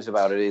good news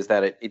about it is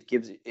that it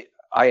gives.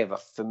 I have a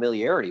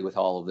familiarity with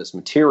all of this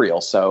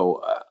material,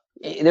 so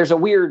there's a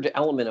weird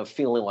element of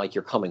feeling like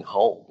you're coming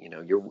home. You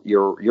know,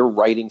 you're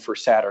writing for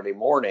Saturday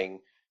morning.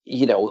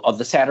 You know, of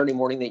the Saturday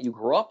morning that you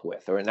grew up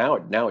with, or now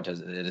it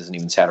isn't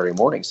even Saturday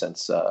morning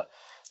since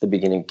the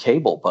beginning of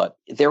cable. But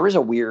there is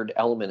a weird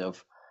element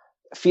of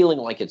feeling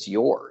like it's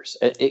yours.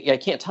 I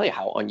can't tell you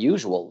how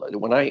unusual.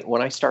 When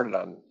I started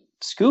on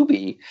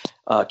Scooby,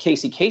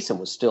 Casey Kasem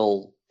was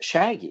still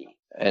Shaggy,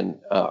 and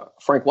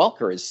Frank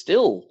Welker is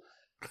still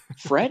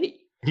Freddy.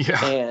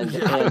 Yeah.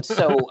 And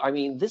so, I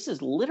mean, this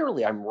is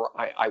literally,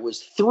 I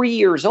was 3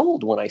 years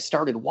old when I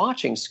started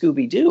watching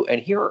Scooby-Doo,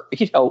 and here,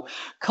 you know,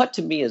 cut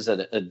to me as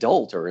an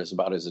adult, or as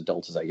about as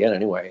adult as I get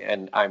anyway.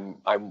 And I'm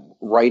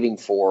writing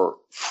for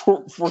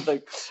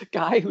the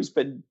guy who's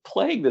been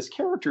playing this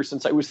character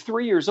since I was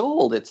 3 years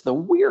old. It's the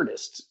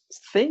weirdest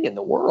thing in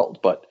the world,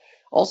 but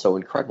also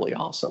incredibly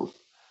awesome.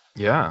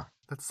 Yeah.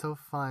 That's so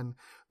fun.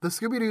 The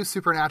Scooby-Doo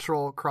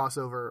Supernatural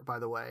crossover, by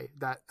the way,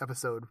 that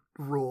episode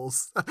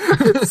rules.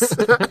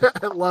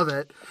 I love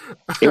it.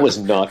 It was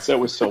nuts. That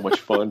was so much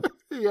fun.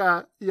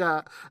 Yeah.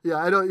 I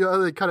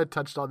know they kind of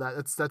touched on that.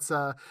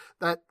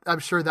 That I'm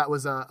sure that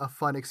was a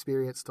fun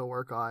experience to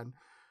work on.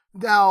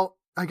 Now,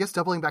 I guess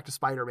doubling back to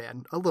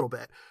Spider-Man a little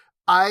bit.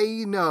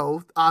 I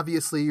know,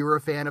 obviously, you were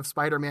a fan of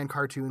Spider-Man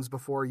cartoons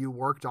before you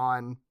worked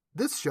on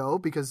this show,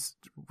 because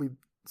we've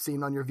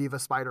seen on your Viva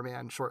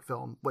Spider-Man short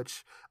film,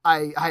 which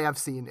I have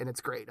seen, and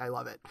it's great. I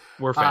love it.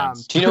 We're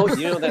fans. You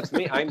know that's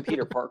me. I'm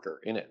Peter Parker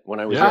in it when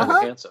I was young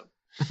and handsome.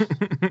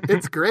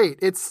 It's great.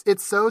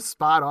 It's so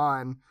spot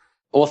on.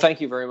 Well,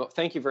 thank you very much.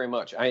 Thank you very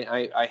much.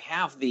 I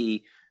have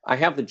the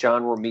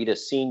John Romita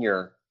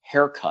Sr.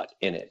 haircut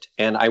in it,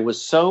 and I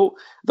was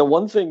the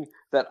one thing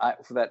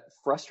that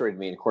frustrated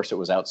me, and of course it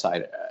was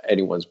outside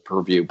anyone's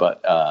purview,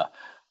 but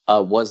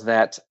was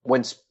that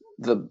when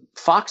the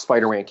Fox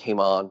Spider-Man came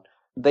on,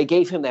 they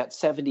gave him that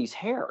 70s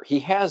hair. He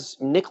has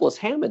Nicholas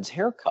Hammond's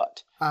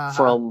haircut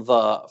from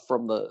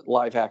the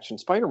live action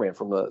Spider-Man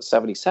from the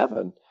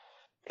 77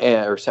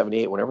 or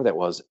 78, whenever that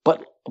was.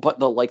 But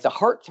the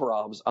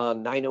heartthrobs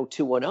on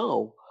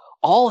 90210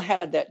 all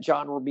had that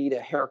John Romita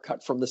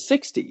haircut from the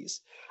 60s.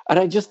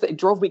 And it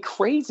drove me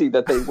crazy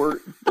that they were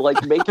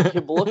like making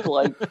him look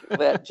like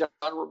that John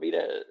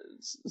Romita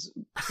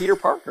Peter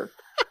Parker.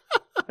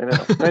 I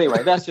know.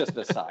 Anyway, that's just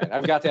the side.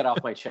 I've got that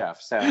off my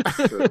chest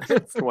after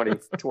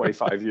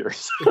 25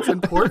 years. It's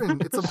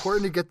important. It's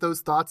important to get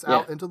those thoughts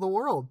out into the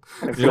world.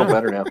 I feel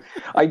better now.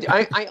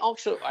 I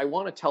also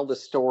want to tell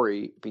this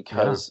story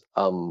because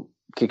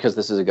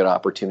this is a good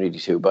opportunity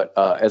to. But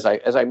as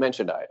I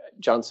mentioned,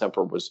 John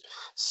Semper was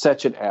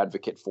such an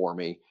advocate for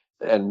me,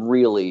 and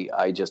really,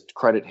 I just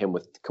credit him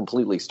with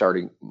completely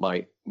starting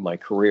my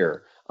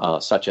career,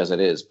 such as it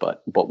is,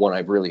 but one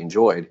I've really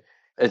enjoyed.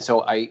 And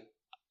so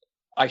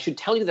I should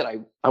tell you that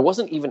I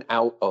wasn't even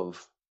out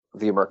of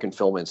the American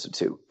Film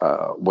Institute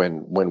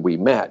when we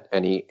met,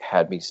 and he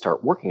had me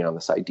start working on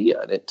this idea,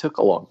 and it took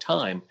a long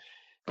time.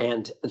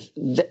 And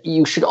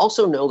you should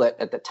also know that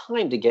at the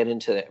time, to get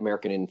into the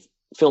American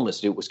Film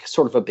Institute was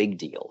sort of a big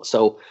deal.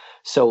 So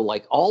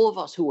like all of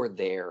us who were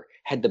there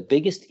had the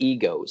biggest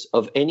egos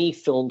of any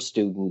film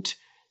student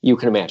you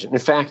can imagine. In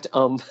fact,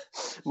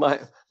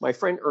 my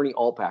friend Ernie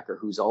Alpacker,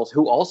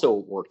 who also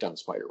worked on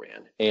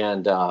Spider-Man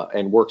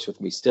and works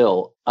with me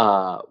still,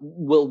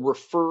 will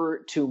refer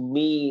to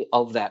me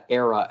of that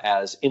era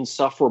as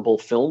insufferable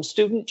film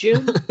student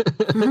Jim,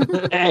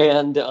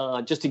 and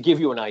just to give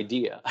you an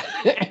idea.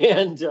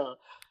 And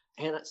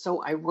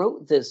so I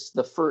wrote this.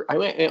 John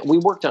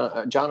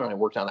and I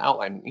worked on the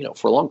outline,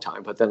 for a long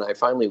time, but then I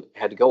finally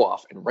had to go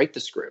off and write the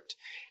script,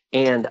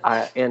 and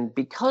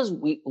because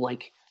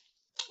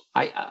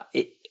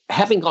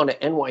having gone to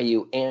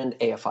NYU and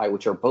AFI,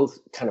 which are both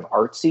kind of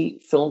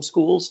artsy film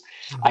schools,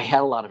 I had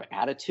a lot of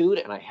attitude,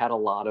 and I had a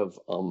lot of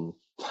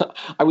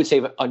I would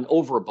say an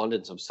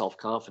overabundance of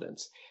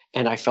self-confidence.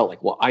 And I felt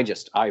like, well,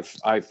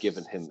 I've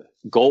given him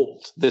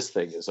gold. This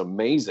thing is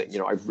amazing.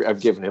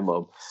 I've given him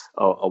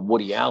a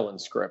Woody Allen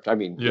script. I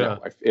mean,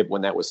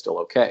 when that was still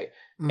okay.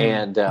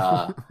 And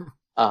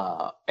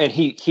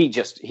he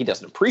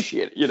doesn't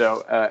appreciate it,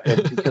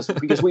 and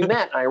because we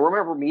met. I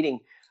remember meeting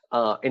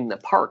in the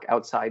park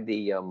outside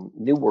the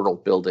New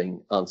World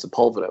building on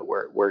Sepulveda,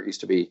 where it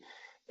used to be,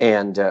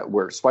 and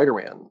where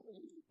Spider-Man,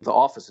 the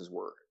offices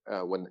were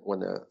when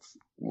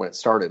it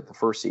started the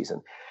first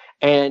season.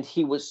 And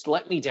he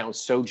let me down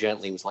so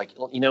gently. He was like,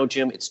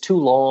 Jim, it's too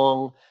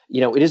long.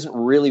 It isn't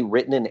really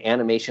written in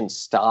animation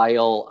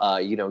style.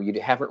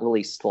 You haven't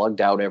really slugged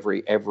out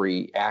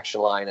every action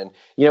line. And,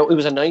 it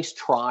was a nice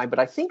try. But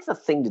I think the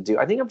thing to do,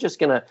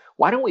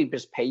 why don't we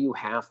just pay you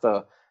half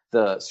the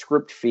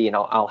script fee, and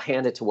I'll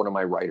hand it to one of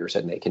my writers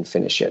and they can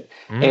finish it.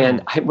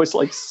 And I was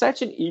like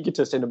such an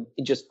egotist, and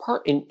just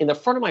in the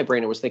front of my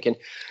brain, I was thinking,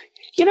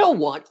 you know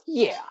what?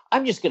 Yeah,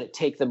 I'm just going to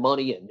take the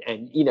money,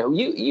 and you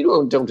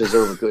don't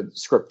deserve a good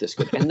script this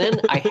good. And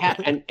then I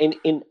had, and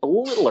in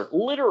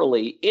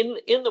literally in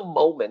the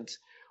moment,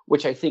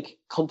 which I think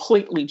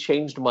completely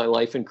changed my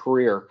life and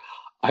career,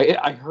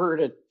 I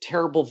heard a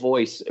terrible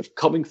voice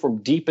coming from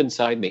deep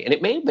inside me, and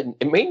it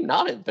may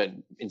not have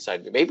been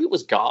inside me. Maybe it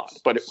was God,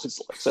 but it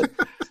was like,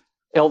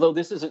 although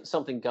this isn't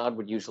something God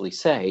would usually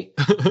say,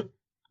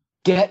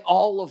 get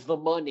all of the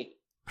money.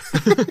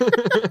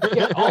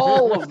 Get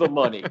all of the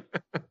money.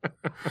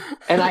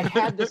 And I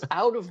had this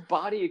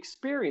out-of-body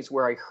experience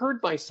where I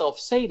heard myself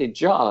say to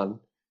John,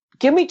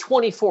 give me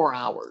 24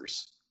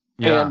 hours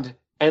and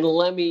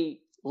let me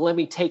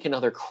take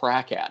another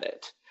crack at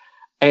it.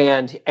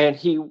 And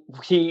he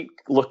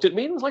looked at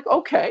me and was like,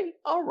 okay,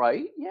 all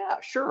right, yeah,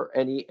 sure.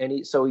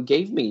 And so he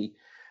gave me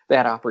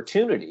that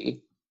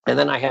opportunity. And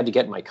then I had to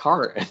get in my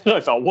car, and I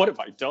thought, what have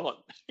I done?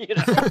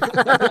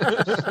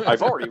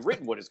 I've already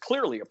written what is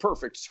clearly a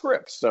perfect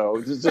script.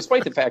 So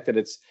despite the fact that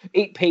it's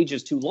 8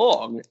 pages too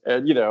long,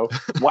 and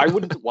why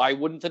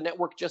wouldn't the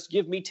network just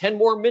give me 10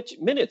 more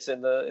minutes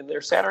in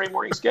their Saturday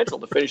morning schedule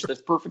to finish this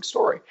perfect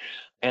story?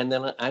 And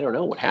then I don't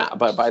know what happened.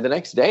 But by the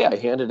next day, I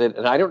handed it,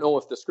 and I don't know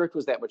if the script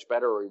was that much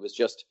better, or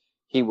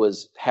he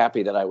was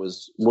happy that I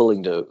was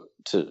willing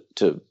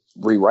to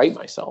rewrite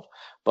myself.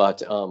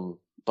 But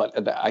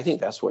I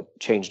think that's what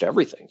changed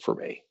everything for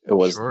me. It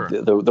was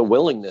the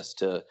willingness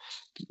to,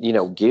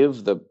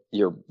 give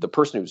the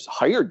person who's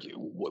hired you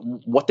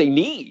what they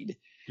need.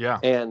 Yeah.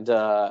 And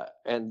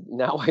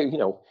now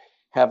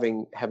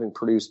having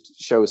produced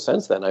shows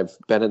since then, I've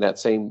been in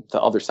the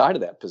other side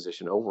of that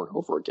position over and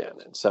over again.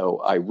 And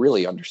so I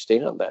really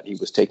understand that he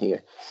was taking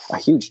a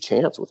huge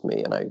chance with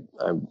me, and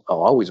I'll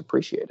always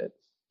appreciate it.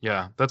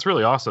 Yeah, that's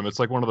really awesome. It's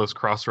like one of those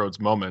crossroads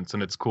moments,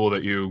 and it's cool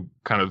that you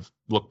kind of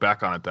look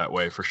back on it that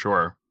way, for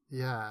sure.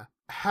 Yeah.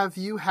 Have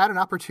you had an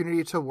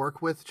opportunity to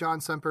work with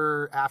John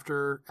Semper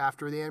after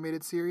the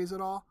animated series at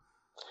all?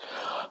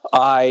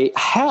 I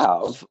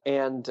have,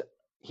 and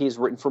he's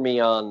written for me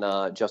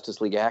on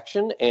Justice League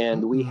Action,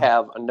 and we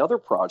have another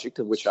project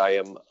of which I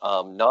am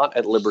not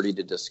at liberty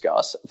to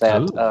discuss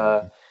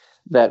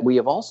that we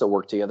have also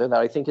worked together that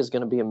I think is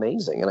going to be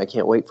amazing, and I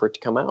can't wait for it to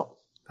come out.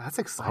 That's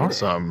exciting.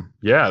 Awesome.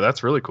 Yeah,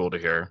 that's really cool to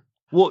hear.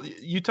 Well,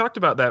 you talked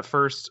about that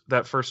first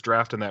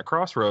draft and that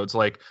crossroads,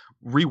 like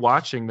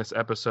rewatching this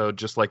episode,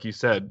 just like you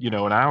said, an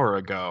hour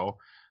ago.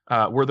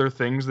 Were there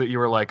things that you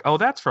were like, oh,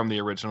 that's from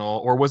the original,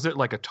 or was it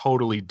like a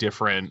totally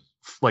different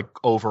like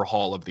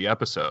overhaul of the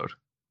episode?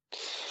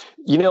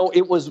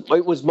 It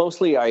was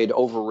mostly I had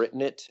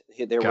overwritten it.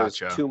 There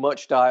was too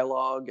much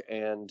dialogue,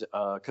 and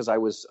because I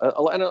was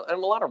and a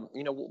lot of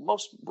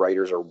most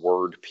writers are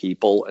word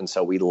people, and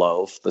so we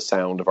love the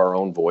sound of our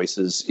own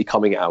voices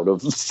coming out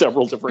of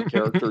several different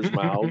characters'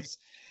 mouths,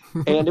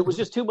 and it was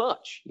just too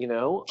much,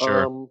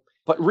 Sure.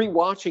 But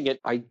rewatching it,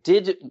 I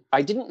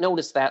didn't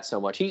notice that so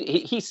much.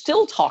 He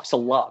still talks a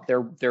lot.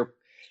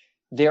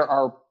 There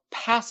are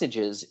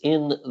passages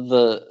in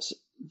the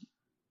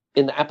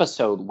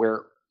episode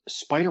where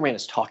Spider-Man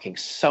is talking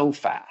so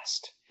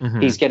fast.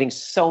 Mm-hmm. He's getting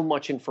so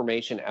much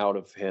information out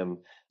of him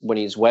when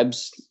he's web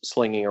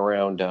slinging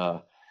around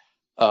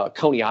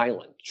Coney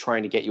Island,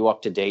 trying to get you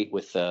up to date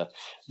with the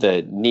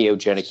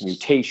neogenic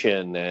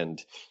mutation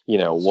and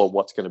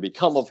what's going to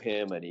become of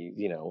him,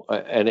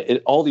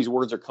 and all these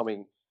words are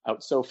coming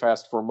out so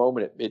fast. For a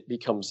moment it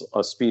becomes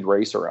a Speed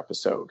Racer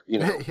episode,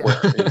 where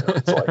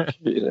it's like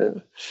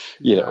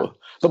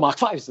the Mach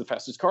 5 is the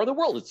fastest car in the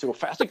world. It's so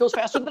fast it goes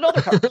faster than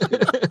other cars.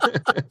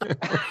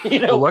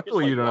 Well,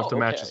 luckily you don't have to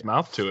match his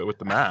mouth to it with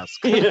the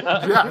mask.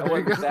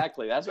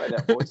 Exactly. That's why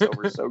that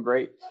voiceover is so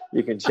great.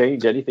 You can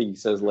change anything he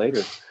says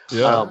later.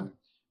 Yeah.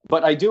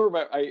 But I do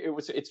remember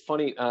it's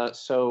funny.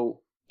 So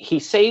he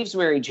saves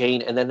Mary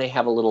Jane, and then they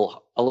have a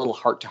little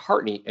heart to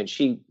heart, and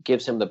she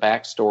gives him the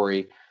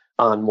backstory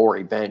on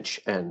Maury Bench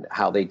and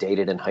how they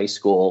dated in high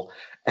school.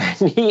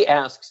 And he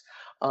asks,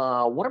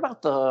 what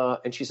about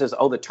and she says,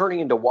 the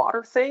turning into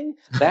water thing?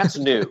 That's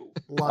new.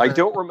 I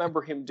don't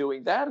remember him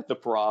doing that at the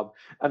prom.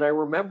 And I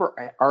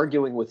remember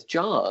arguing with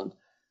John,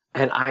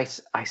 and I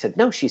said,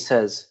 no, she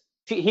says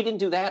he didn't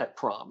do that at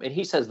prom, and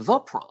he says the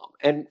prom,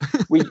 and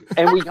we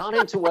got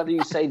into whether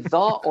you say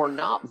the or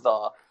not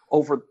the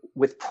over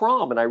with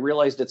prom, and I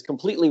realized it's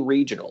completely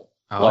regional.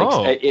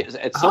 Like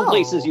at some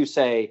places you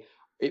say,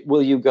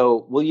 will you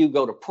go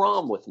to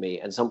prom with me,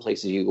 and some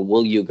places you go,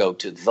 will you go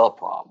to the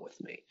prom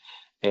with me?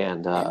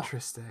 And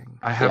interesting.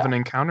 I haven't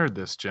encountered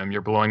this, Jim.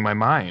 You're blowing my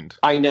mind.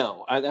 I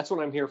know. That's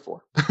what I'm here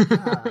for.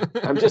 Yeah.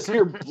 I'm just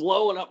here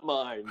blowing up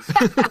minds.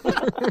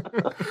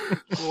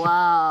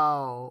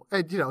 Wow.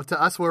 And to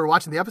us, when we're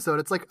watching the episode,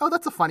 it's like, oh,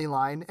 that's a funny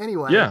line.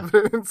 Anyway, Yeah.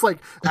 It's like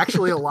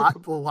actually a lot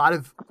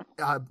of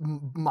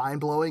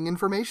mind blowing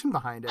information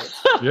behind it.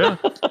 Yeah.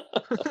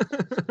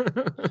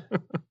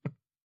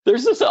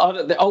 There's this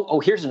other.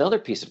 Here's another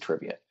piece of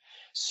trivia.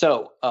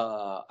 So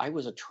I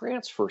was a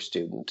transfer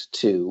student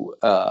to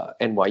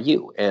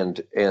NYU,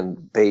 and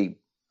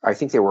I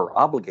think they were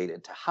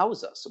obligated to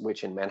house us,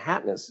 which in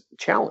Manhattan is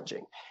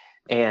challenging.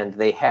 And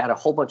they had a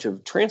whole bunch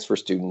of transfer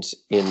students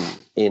in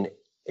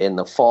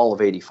the fall of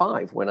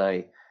 '85 when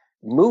I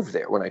moved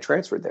there, when I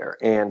transferred there,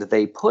 and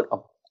they put a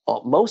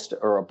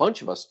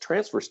bunch of us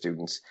transfer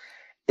students.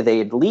 They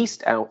had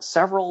leased out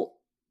several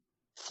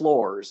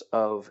floors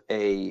of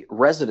a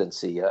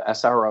residency, a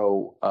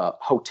SRO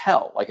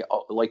hotel,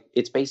 like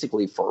it's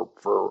basically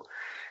for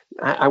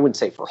I wouldn't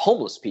say for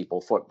homeless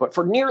people, but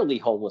for nearly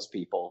homeless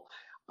people.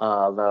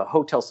 The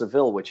Hotel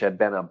Seville, which had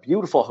been a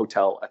beautiful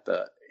hotel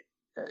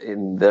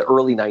in the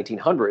early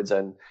 1900s,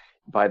 and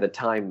by the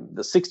time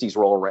the 60s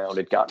roll around,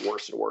 it got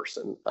worse and worse,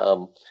 and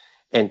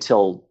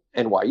until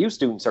NYU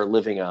students are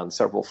living on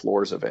several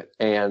floors of it,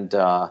 and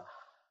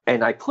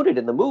I put it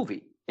in the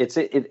movie.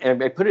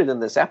 And I put it in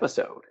this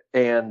episode,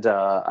 and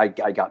I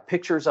got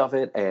pictures of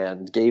it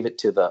and gave it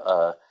to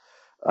the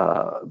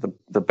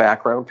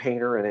background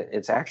painter, and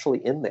it's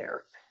actually in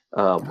there.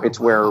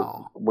 It's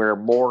wow. where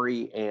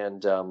Maury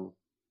and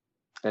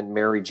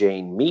Mary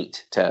Jane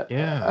meet.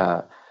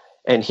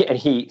 And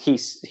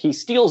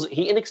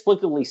he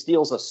inexplicably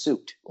steals a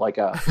suit, like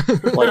a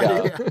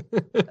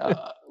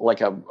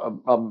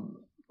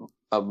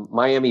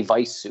Miami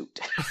Vice suit.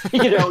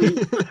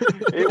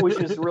 It was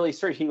just really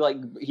strange.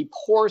 He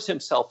pours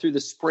himself through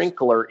the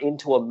sprinkler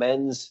into a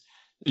men's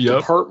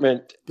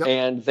department,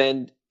 and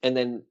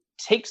then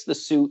takes the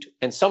suit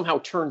and somehow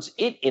turns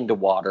it into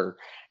water,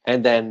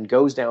 and then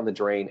goes down the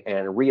drain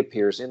and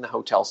reappears in the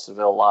Hotel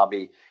Seville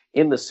lobby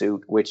in the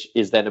suit, which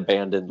is then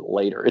abandoned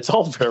later. It's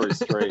all very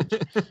strange.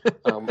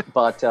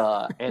 Because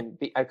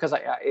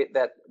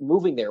that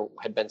moving there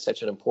had been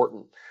such an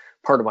important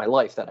part of my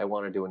life that I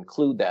wanted to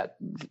include that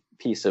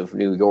piece of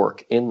New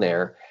York in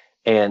there.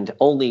 And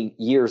only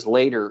years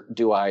later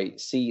do I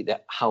see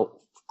that how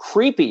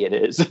creepy it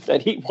is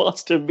that he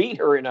wants to meet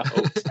her in a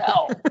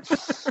hotel.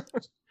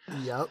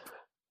 Yep.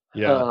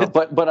 Yeah.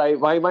 But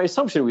my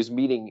assumption was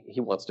he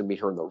wants to meet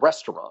her in the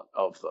restaurant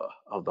of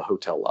the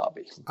hotel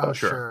lobby. Oh,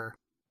 sure.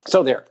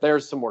 So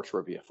there's some more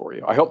trivia for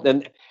you. I hope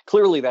then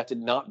clearly that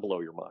did not blow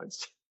your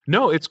minds.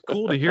 No, it's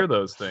cool to hear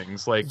those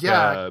things,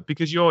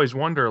 because you always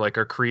wonder,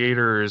 are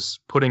creators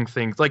putting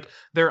things,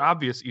 they're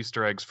obvious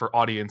Easter eggs for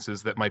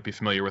audiences that might be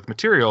familiar with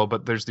material,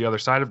 but there's the other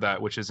side of that,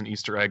 which is an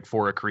Easter egg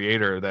for a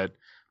creator that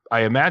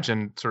I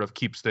imagine sort of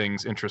keeps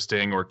things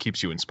interesting or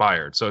keeps you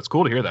inspired. So it's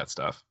cool to hear that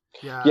stuff.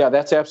 Yeah,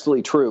 that's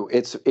absolutely true.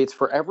 It's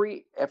for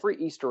every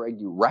Easter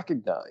egg you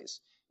recognize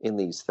in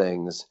these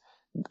things.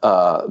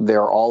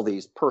 There are all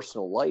these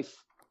personal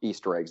life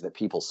Easter eggs that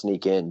people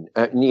sneak in,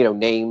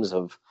 names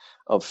of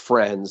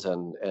friends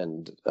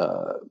and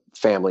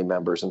family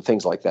members and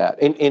things like that.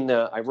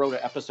 I wrote an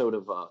episode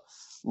of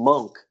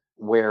Monk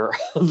where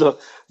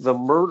the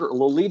murder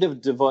Lolita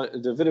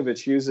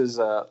Davidovich uses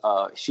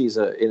she's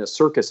in a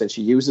circus, and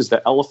she uses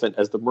the elephant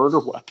as the murder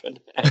weapon,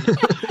 and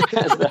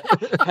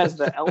has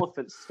the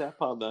elephant step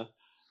on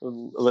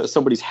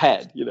somebody's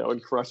head,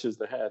 and crushes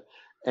the head.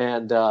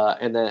 And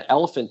the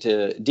elephant,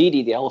 Dee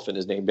Dee the elephant,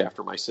 is named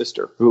after my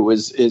sister, who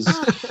is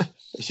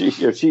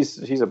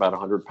she's about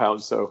 100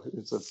 pounds, so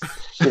it's a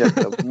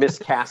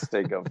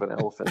miscasting of an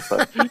elephant.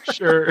 But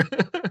sure.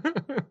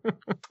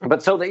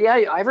 But so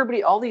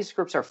everybody, all these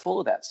scripts are full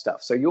of that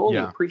stuff. So you only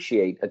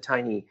appreciate a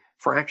tiny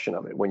fraction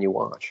of it when you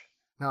watch.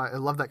 No, I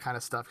love that kind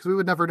of stuff because we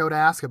would never know to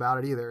ask about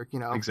it either.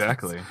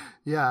 Exactly.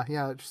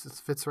 It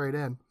just fits right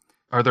in.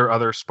 Are there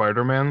other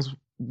Spider-Man's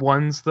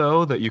ones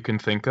though that you can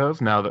think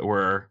of now that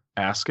we're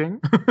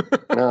asking?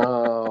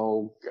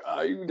 No,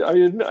 I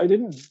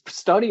didn't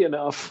study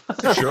enough.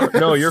 Sure.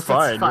 No, you're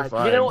fine. You're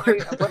fine.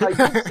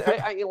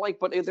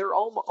 But they're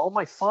all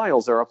my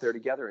files are up there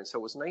together, and so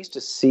it was nice to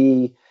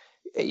see.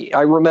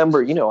 I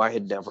remember,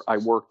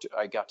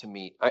 I got to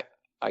meet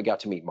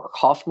Mark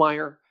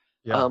Hoffmeyer,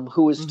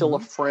 who is still a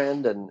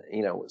friend and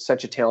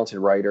such a talented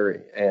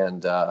writer,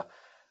 and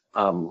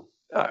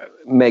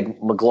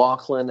Meg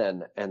McLaughlin,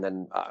 and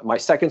then my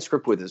second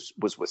script was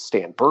with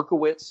Stan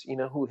Berkowitz,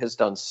 who has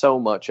done so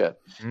much at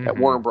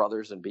Warner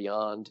Brothers and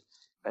beyond,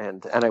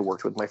 and I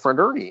worked with my friend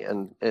Ernie,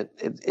 and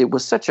it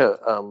was such a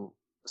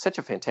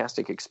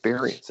fantastic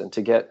experience, and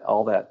to get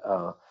all that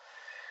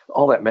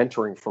all that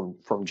mentoring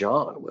from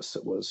John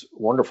was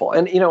wonderful.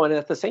 And, and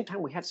at the same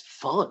time, we had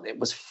fun. It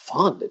was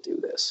fun to do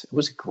this. It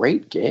was a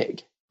great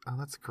gig. Oh,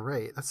 that's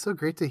great. That's so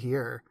great to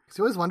hear. Because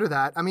you always wonder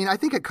that. I mean, I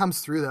think it comes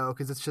through, though,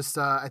 because it's just,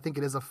 I think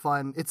it is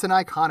it's an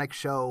iconic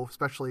show,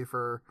 especially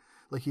for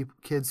like you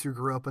kids who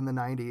grew up in the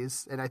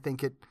 90s. And I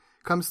think it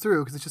comes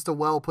through because it's just a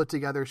well put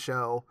together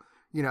show,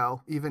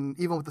 even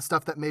with the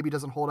stuff that maybe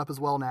doesn't hold up as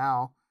well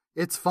now.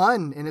 It's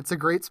fun, and it's a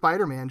great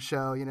Spider-Man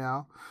show,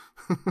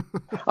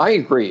 I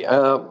agree.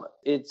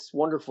 It's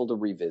wonderful to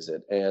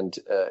revisit, and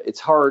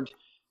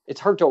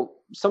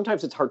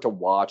sometimes it's hard to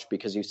watch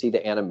because you see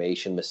the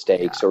animation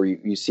mistakes or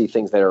you see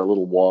things that are a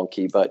little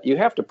wonky, but you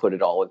have to put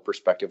it all in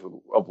perspective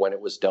of when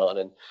it was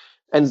done.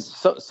 And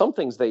so, some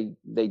things they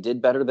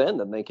did better then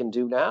than they can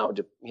do now,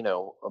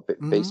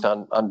 based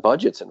on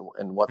budgets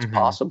and what's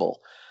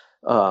possible.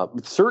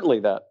 Certainly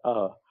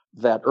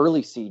that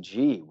early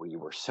CG we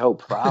were so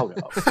proud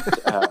of.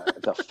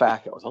 The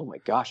fact that was, oh my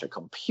gosh, a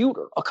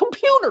computer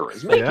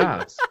is making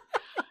this.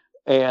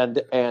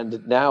 And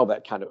now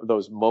that kind of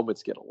those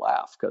moments get a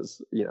laugh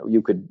because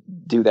you could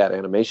do that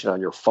animation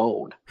on your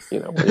phone,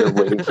 when you're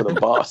waiting for the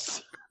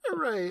bus.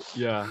 Right.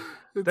 Yeah.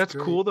 That's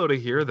great. Cool though to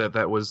hear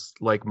that was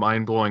like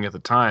mind blowing at the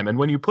time. And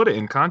when you put it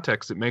in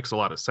context, it makes a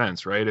lot of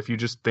sense, right? If you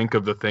just think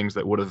of the things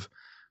that would have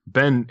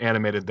been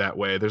animated that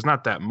way, there's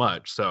not that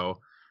much. So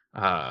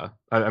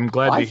I'm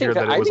glad to hear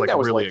that it was like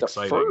really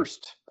exciting.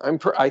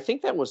 I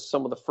think that was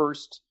some of the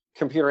first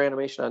computer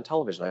animation on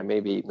television. I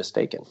may be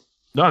mistaken.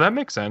 No, that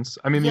makes sense.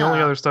 I mean, the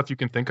only other stuff you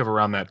can think of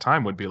around that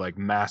time would be like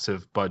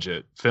massive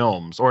budget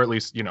films, or at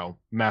least,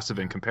 massive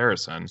in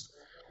comparison.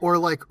 Or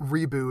like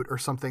Reboot or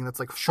something that's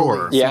like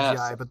fully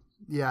CGI, but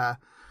yeah.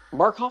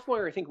 Mark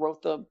Hoffmeyer, I think,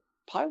 wrote the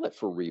pilot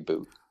for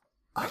Reboot.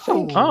 I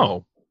think.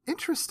 Oh,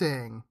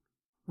 interesting.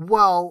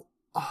 Well,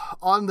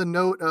 on the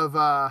note of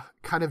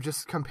kind of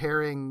just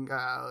comparing,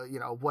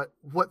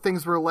 what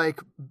things were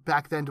like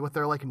back then to what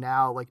they're like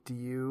now, like, do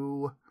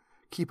you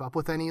keep up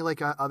with any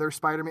like other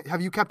Spider-Man?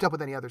 Have you kept up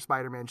with any other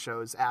Spider-Man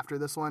shows after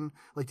this one?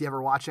 Like, do you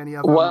ever watch any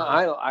of them? Well,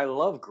 I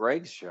love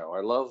Greg's show.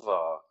 I love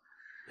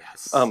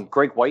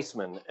Greg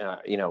Weisman.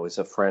 Is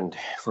a friend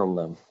from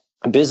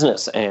the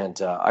business,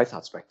 and I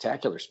thought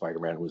Spectacular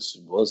Spider-Man was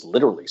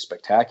literally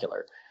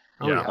spectacular.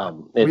 We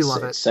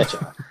love it. It's such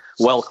a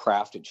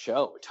well-crafted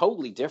show,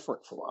 totally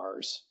different from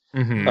ours.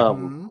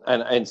 Mm-hmm.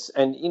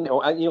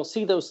 And you'll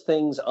see those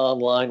things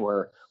online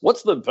where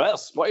what's the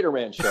best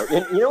Spider-Man show?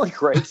 And like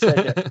Greg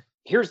said,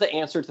 here's the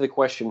answer to the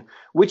question,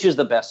 which is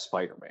the best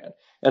Spider-Man?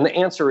 And the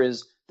answer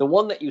is the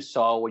one that you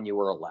saw when you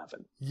were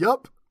 11.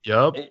 Yep.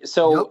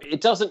 So it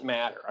doesn't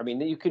matter. I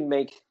mean, you can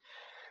make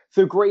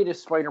the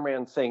greatest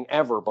Spider-Man thing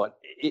ever, but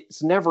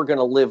it's never going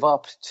to live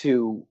up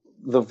to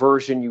the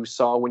version you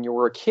saw when you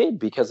were a kid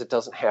because it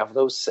doesn't have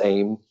those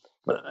same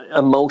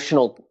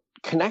emotional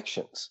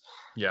connections.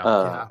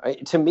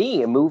 To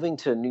me, moving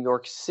to New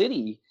York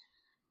City,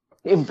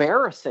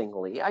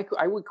 embarrassingly, I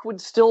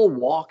would still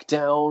walk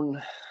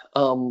down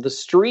the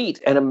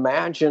street and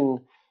imagine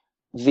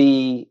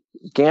the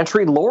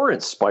Gantry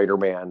Lawrence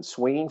Spider-Man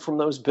swinging from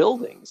those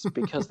buildings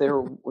because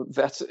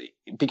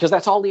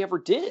that's all he ever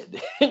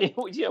did. And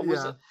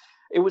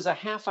it was a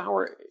half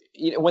hour.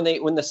 When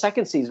the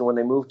second season, when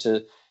they moved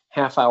to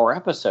half-hour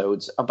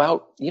episodes,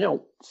 about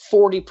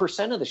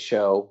 40% of the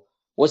show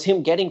was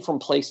him getting from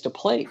place to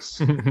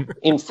place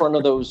in front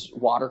of those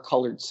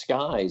watercolored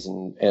skies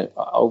and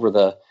over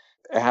the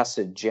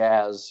acid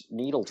jazz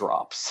needle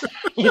drops,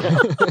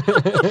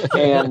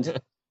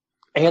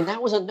 and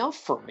that was enough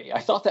for me.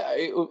 I thought that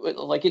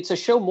it's a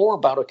show more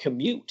about a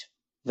commute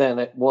than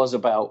it was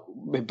about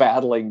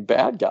battling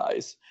bad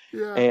guys.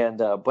 Yeah. And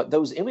but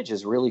those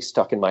images really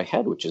stuck in my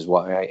head, which is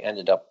why I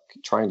ended up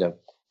trying to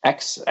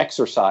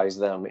exercise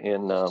them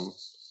in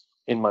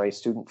my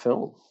student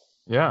film.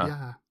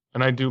 Yeah.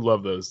 And I do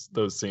love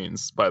those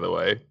scenes, by the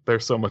way. They're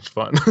so much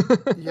fun.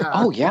 Yeah.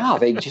 Oh yeah,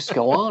 they just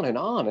go on,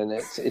 and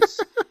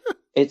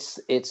it's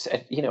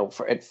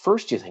at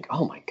first you think,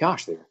 oh my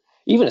gosh,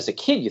 even as a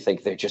kid you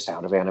think they're just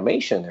out of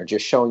animation. They're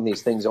just showing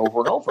these things over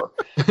and over,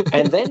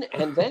 and then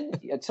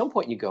at some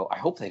point you go, I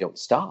hope they don't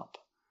stop.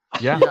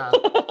 Yeah.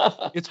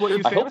 It's what you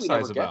fantasize I hope he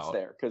never about. Gets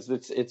there because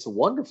it's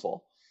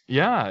wonderful.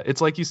 Yeah,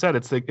 it's like you said,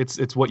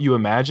 it's what you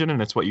imagine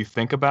and it's what you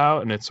think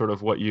about and it's sort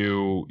of what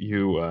you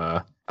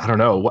I don't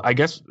know. I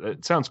guess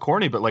it sounds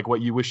corny, but like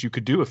what you wish you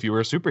could do if you were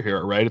a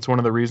superhero, right? It's one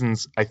of the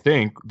reasons I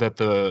think that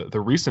the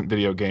recent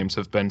video games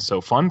have been so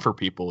fun for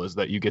people is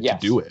that you get to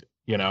do it,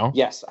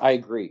 Yes, I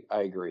agree.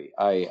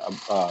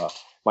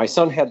 My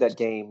son had that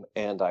game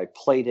and I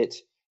played it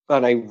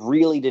and I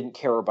really didn't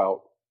care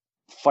about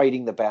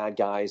fighting the bad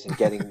guys and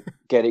getting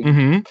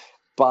mm-hmm.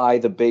 by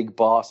the big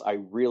boss. I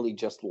really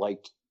just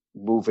liked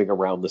moving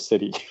around the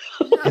city.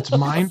 It's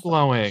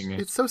mind-blowing.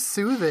 It's so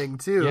soothing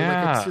too.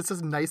 Yeah. Like it's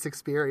just a nice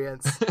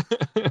experience.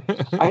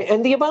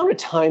 And the amount of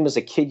time as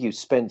a kid you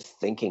spend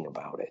thinking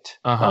about it.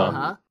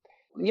 Uh-huh.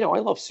 I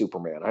love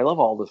Superman. I love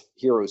all the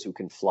heroes who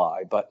can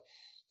fly, but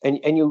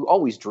and you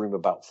always dream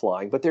about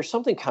flying, but there's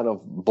something kind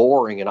of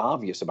boring and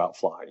obvious about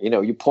flying. You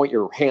know, you point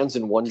your hands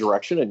in one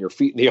direction and your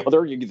feet in the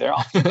other, they're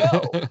off you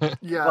go.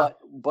 Yeah.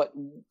 But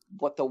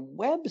the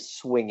web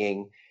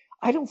swinging,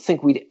 I don't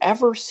think we'd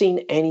ever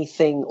seen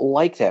anything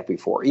like that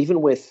before.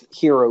 Even with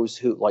heroes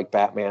who, like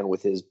Batman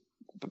with his,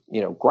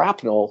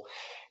 grapnel,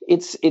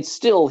 it's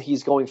still,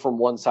 he's going from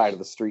one side of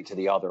the street to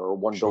the other, or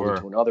one building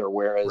to another,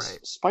 whereas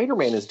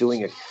Spider-Man is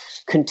doing a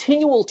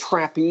continual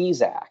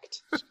trapeze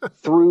act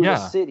through the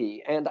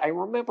city. And I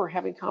remember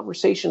having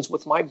conversations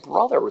with my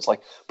brother. It was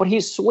like, but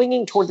he's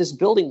swinging toward this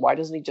building. Why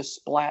doesn't he just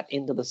splat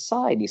into the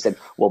side? And he said,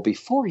 well,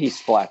 before he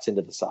splats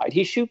into the side,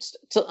 he shoots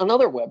to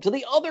another web to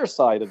the other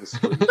side of the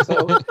street.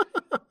 So,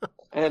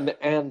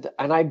 and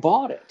I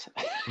bought it.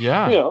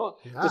 Yeah.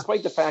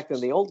 Despite the fact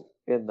that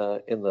in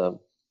the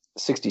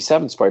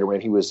 67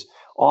 Spider-Man, he was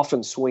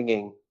often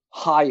swinging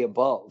high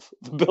above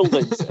the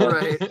buildings and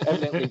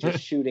evidently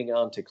just shooting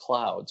onto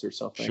clouds or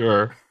something.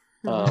 Sure.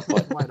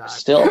 But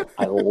still,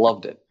 I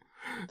loved it.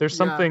 There's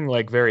something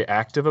like very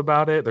active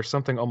about it. There's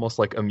something almost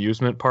like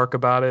amusement park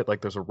about it.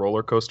 Like there's a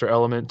roller coaster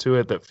element to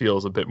it that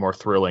feels a bit more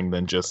thrilling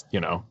than just,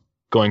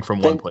 going from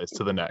one place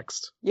to the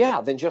next.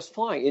 Yeah, than just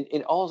flying.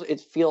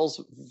 It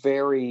feels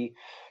very,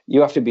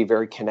 you have to be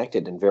very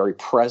connected and very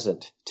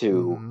present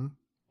to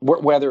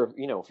whether,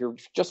 if you're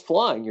just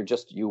flying,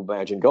 you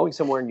imagine going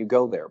somewhere and you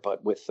go there.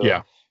 But with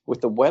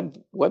the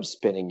web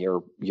spinning,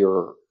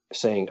 you're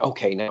saying,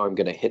 okay, now I'm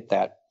going to hit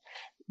that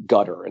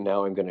gutter and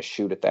now I'm going to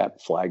shoot at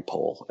that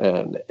flagpole.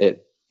 And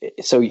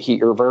so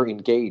you're very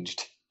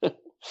engaged.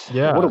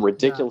 Yeah. What a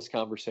ridiculous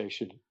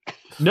conversation.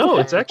 No,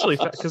 it's actually,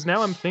 because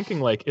now I'm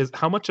thinking is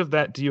how much of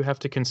that do you have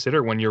to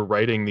consider when you're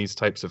writing these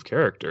types of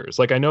characters?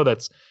 Like, I know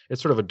it's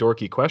sort of a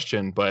dorky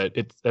question, but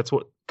that's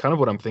what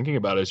I'm thinking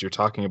about as you're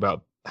talking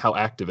about how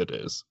active it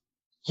is.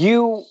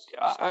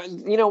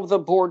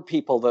 The board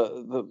people,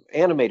 the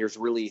animators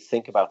really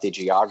think about the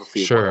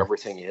geography of where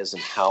everything is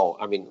and how,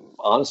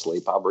 honestly,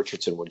 Bob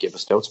Richardson would give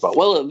us notes about,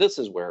 well, this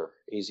is where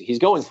he's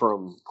going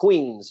from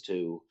Queens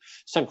to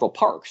Central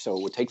Park, so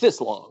it would take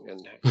this long.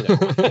 And,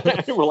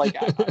 we're like,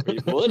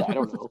 it would, I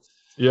don't know.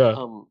 Yeah.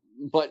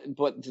 But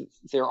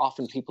there are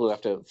often people who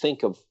have to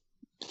think of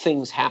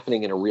things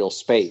happening in a real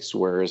space,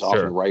 whereas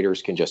often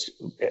writers can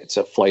it's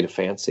a flight of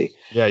fancy.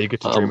 Yeah, you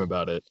get to dream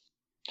about it.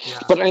 Yeah.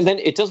 But and then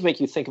it does make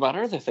you think about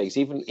other things.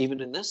 Even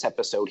in this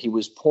episode, he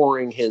was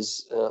pouring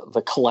his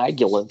the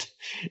coagulant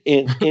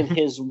in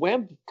his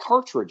web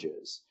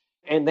cartridges,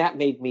 and that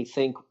made me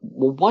think: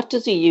 well, what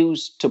does he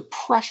use to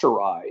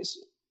pressurize?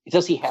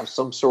 Does he have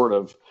some sort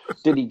of?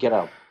 Did he get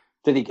a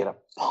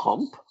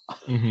pump?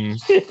 Mm-hmm.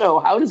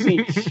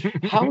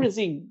 How does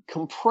he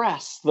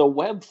compress the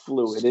web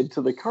fluid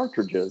into the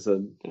cartridges,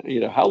 and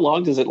how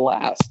long does it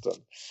last?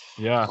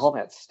 And all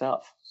that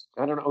stuff.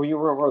 I don't know. You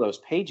remember those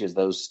pages,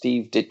 those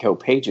Steve Ditko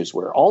pages,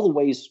 where all the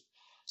ways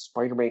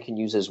Spider-Man can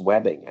use his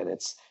webbing, and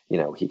it's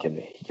he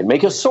can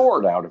make a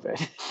sword out of it.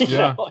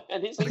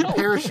 And he's like, no,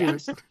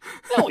 parachute.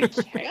 No, he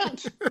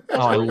can't. Oh,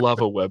 I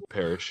love a web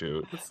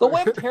parachute. The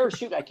web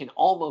parachute I can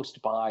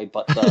almost buy,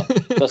 but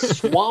the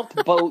swamp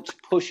boat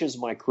pushes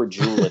my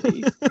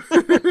credulity.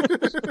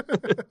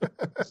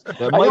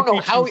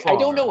 I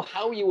don't know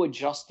how you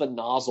adjust the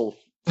nozzle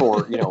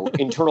for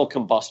internal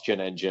combustion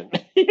engine.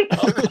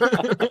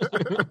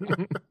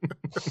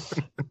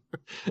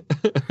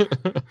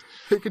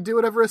 He can do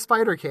whatever a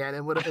spider can,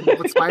 and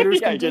what spiders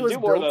can do is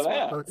more build than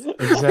that. boats.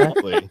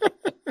 Exactly.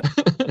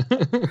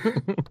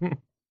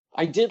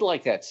 I did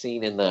like that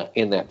scene in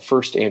that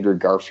first Andrew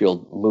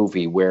Garfield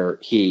movie where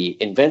he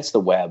invents the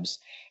webs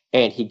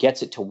and he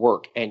gets it to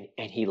work and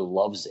he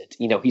loves it.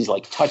 He's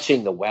like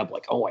touching the web,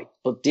 like, oh, I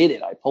did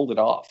it, I pulled it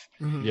off.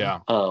 Mm-hmm. Yeah.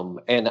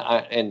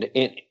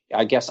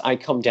 I guess I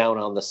come down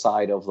on the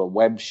side of the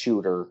web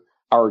shooter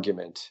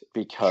argument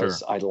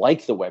because I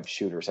like the web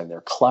shooters and they're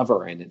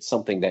clever, and it's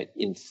something that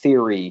in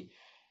theory,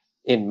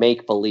 in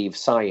make-believe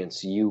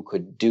science, you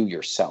could do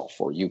yourself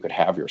or you could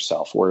have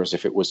yourself. Whereas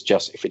if it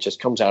just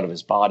comes out of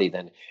his body,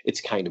 then it's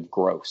kind of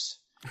gross.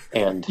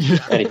 And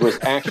and if it was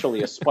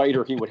actually a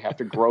spider, he would have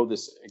to grow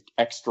this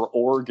extra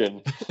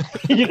organ,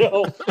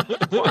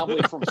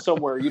 probably from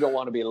somewhere you don't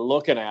want to be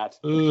looking at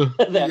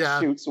that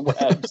shoots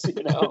webs,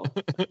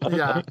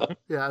 Yeah.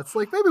 It's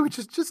like maybe we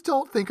just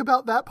don't think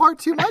about that part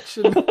too much.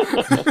 And...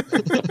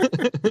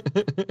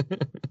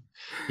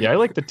 Yeah, I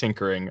like the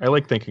tinkering. I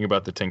like thinking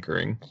about the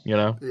tinkering.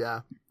 Yeah.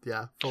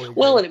 Totally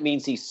well, and it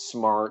means he's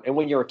smart. And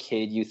when you're a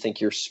kid, you think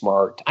you're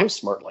smart. I'm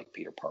smart like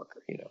Peter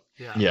Parker,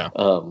 Yeah.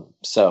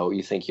 So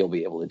you think you'll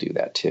be able to do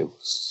that too.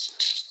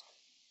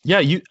 Yeah.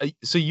 You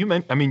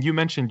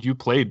mentioned you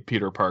played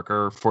Peter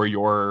Parker for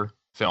your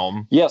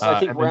film. Yes, I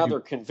think rather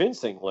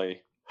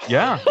convincingly.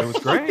 Yeah, it was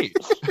great.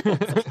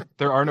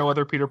 There are no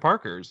other Peter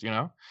Parkers,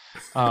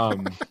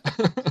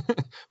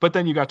 But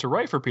then you got to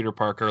write for Peter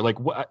Parker. Like,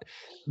 what?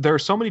 There are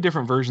so many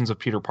different versions of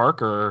Peter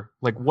Parker.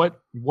 Like,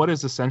 what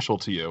is essential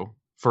to you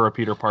for a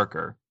Peter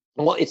Parker?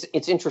 Well, it's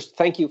interesting.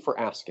 Thank you for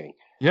asking.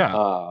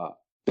 Yeah.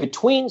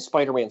 Between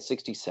Spider-Man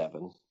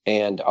 67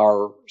 and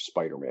our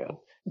Spider-Man,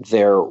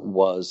 there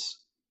was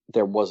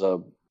a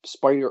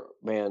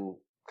Spider-Man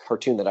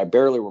cartoon that I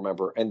barely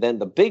remember, and then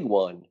the big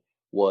one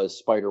was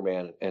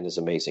Spider-Man and His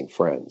Amazing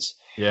Friends.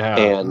 Yeah.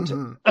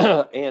 And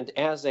and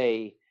as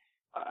a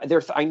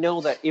I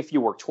know that if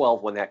you were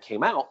 12 when that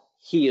came out,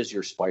 he is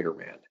your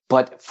Spider-Man.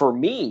 But for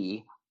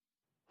me,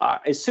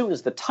 as soon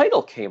as the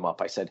title came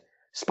up, I said,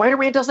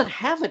 Spider-Man doesn't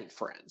have any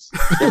friends.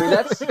 I mean,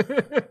 that's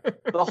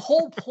the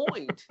whole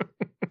point,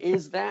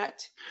 is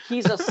that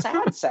he's a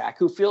sad sack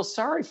who feels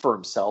sorry for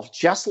himself,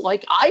 just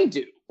like I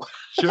do.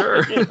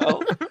 Sure. You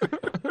know?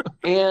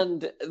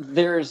 And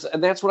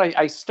that's what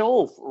I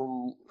stole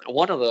from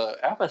one of the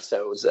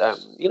episodes,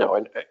 you know,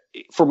 and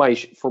for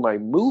my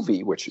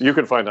movie, which you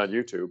can find on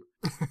YouTube.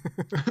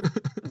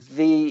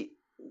 the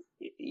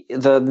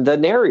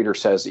narrator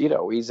says, you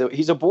know,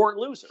 he's a born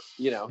loser.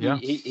 You know, Yeah.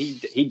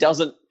 he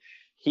doesn't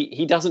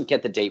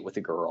get the date with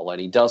the girl, and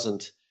he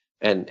doesn't,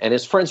 and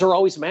his friends are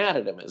always mad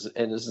at him,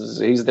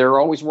 they're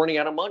always running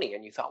out of money.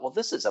 And you thought, well,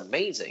 this is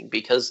amazing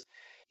because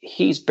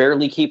he's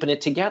barely keeping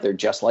it together,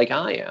 just like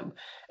I am.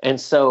 And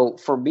so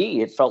for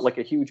me, it felt like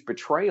a huge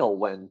betrayal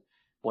when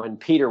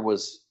Peter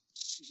was,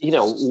 you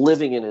know,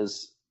 living in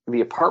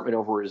the apartment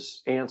over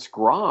his aunt's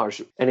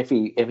garage, and if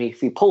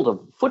he pulled a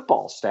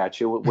football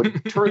statue, it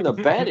would turn the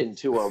bed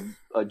into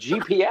a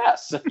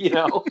GPS. You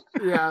know,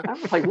 yeah. I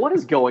was like, what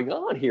is going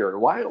on here?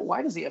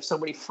 Why does he have so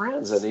many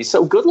friends? And he's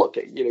so good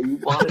looking. You know, you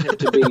wanted him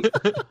to be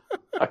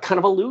a kind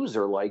of a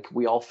loser, like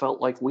we all felt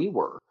like we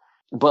were.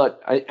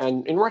 But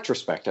and in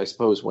retrospect, I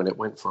suppose when it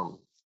went from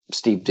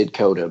Steve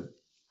Ditko to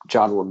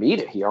John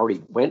Romita, he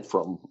already went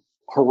from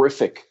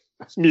horrific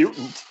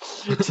mutant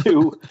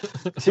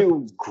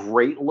to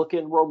great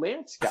looking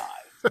romance guy,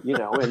 you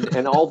know,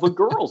 and all the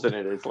girls in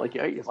it. It's like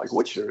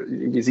which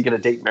is he going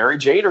to date, Mary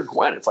Jane or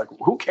Gwen? It's like,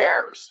 who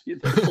cares?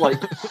 It's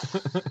like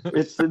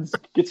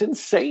it's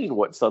insane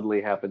what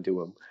suddenly happened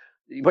to him.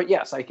 But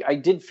yes, I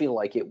did feel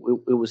like it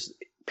was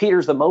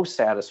Peter's the most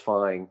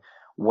satisfying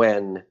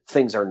when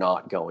things are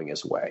not going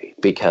his way,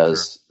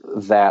 because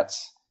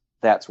that's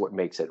what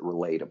makes it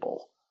relatable.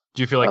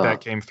 Do you feel like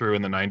that came through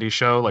in the 90s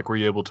show? Like, were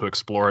you able to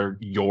explore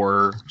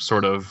your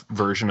sort of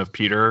version of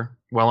Peter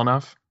well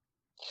enough?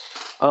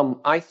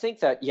 I think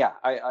that, yeah,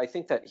 I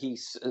think that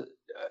he's,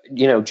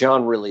 you know,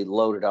 John really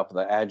loaded up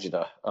the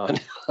agita on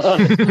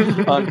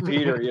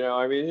Peter. You know,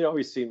 I mean, it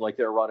always seemed like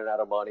they're running out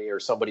of money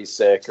or somebody's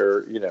sick,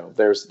 or, you know,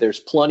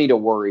 there's plenty to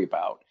worry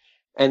about.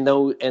 And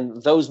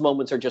those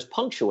moments are just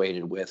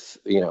punctuated with,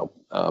 you know,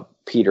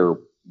 Peter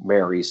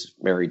marries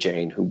Mary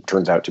Jane, who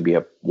turns out to be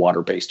a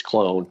water-based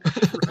clone,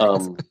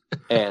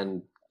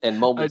 and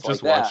moments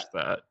like that. I just watched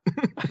that.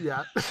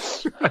 Yeah,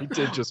 I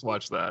did just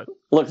watch that.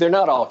 Look, they're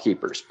not all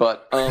keepers,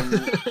 but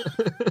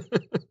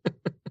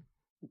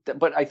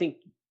but I think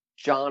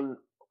John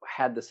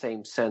had the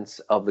same sense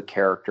of the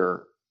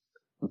character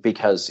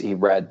because he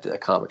read the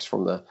comics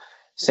from the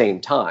same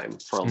time,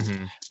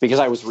 because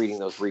I was reading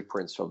those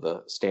reprints from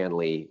the Stan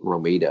Lee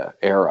Romita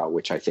era,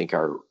 which I think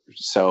are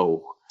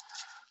so,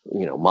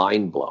 you know,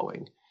 mind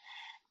blowing.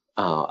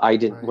 I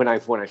didn't when I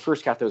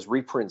first got those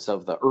reprints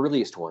of the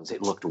earliest ones,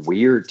 it looked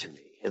weird to me.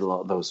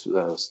 Those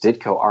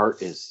Ditko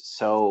art is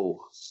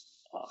so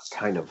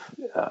kind of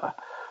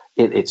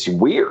it's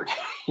weird,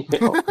 you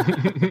know.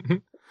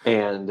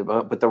 And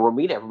but the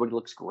Romita, everybody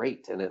looks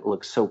great, and it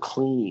looks so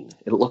clean.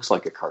 It looks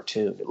like a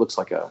cartoon. It looks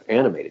like an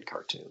animated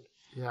cartoon.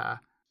 Yeah.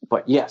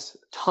 But yes,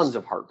 tons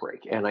of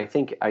heartbreak, and I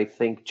think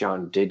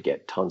John did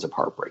get tons of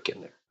heartbreak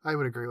in there. I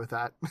would agree with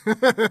that.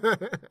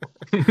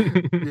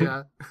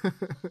 Yeah.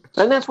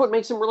 And that's what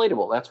makes him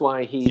relatable. That's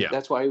why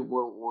that's why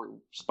we're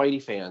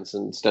Spidey fans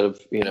instead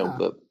of, you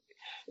know,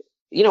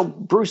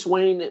 Bruce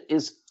Wayne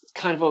is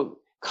kind of a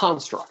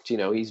construct, you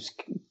know,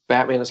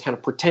 Batman is kind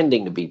of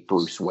pretending to be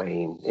Bruce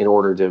Wayne in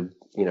order to,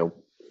 you know,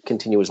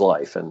 continue his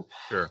life. And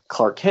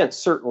Clark Kent,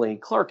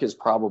 Clark is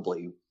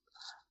probably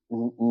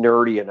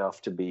nerdy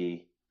enough to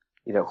be,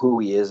 you know, who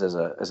he is as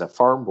a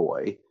farm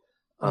boy.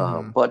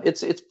 But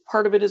it's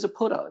part of it is a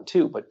put on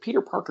too. But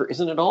Peter Parker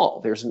isn't at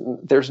all.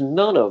 There's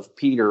none of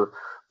Peter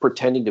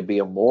pretending to be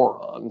a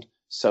moron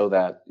so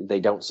that they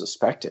don't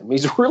suspect him.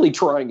 He's really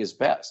trying his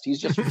best. He's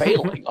just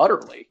failing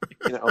utterly,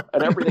 you know,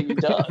 at everything he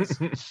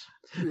does.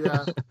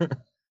 Yeah.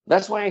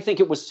 That's why I think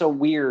it was so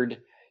weird,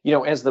 you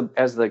know, as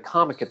the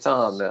comic gets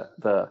on,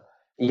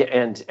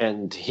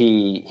 and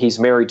he's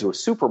married to a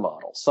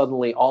supermodel.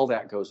 Suddenly all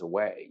that goes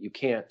away.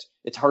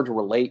 It's hard to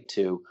relate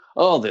to,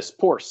 this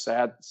poor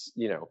sad,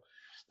 you know,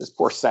 this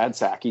poor sad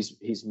sack.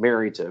 He's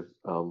married to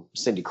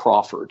Cindy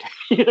Crawford.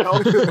 You know,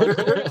 like,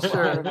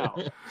 Sure. I don't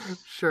know.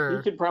 Sure.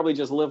 He could probably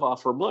just live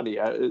off her money.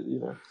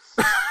 You know.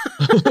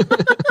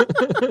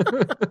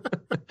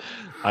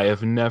 I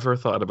have never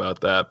thought about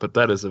that, but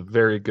that is a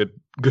very good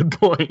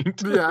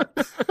point. Yeah.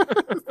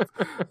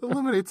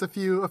 Eliminates a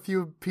few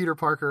Peter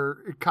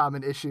Parker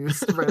common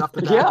issues right off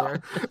the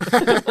bat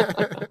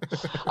there.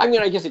 I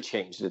mean, I guess it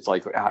changed. It's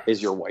like,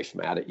 is your wife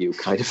mad at you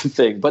kind of a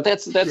thing. But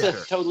that's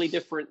a totally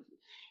different,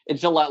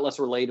 it's a lot less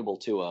relatable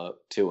to a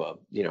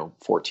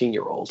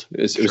 14-year-old.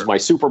 It was my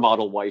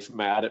supermodel wife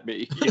mad at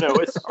me.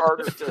 It's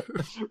harder to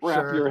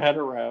wrap your head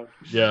around.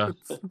 Yeah,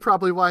 it's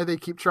probably why they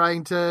keep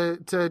trying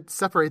to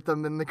separate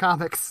them in the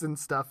comics and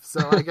stuff.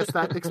 So I guess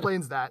that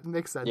explains that. It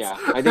makes sense. Yeah,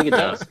 I think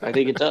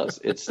it does.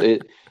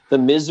 The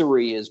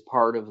misery is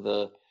part of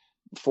the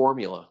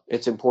formula.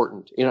 It's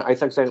important. I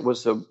think that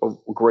was a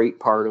great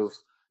part of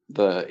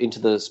the Into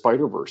the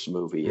Spider-Verse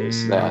movie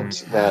is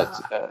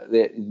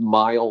that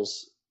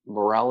Miles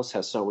Morales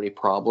has so many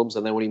problems,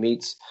 and then when he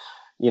meets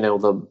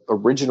the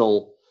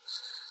original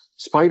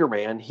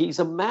Spider-Man, he's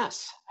a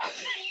mess.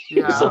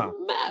 He's a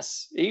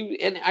mess.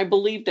 And I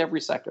believed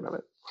every second of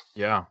it.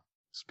 Yeah.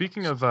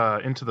 Speaking of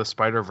Into the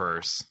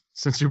Spider-Verse,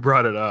 since you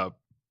brought it up,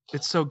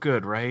 it's so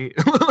good, right?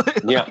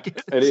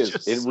 It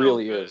is. It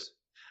really is.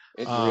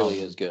 It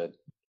really is good.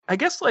 I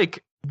guess,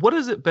 what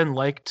has it been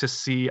like to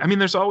see? I mean,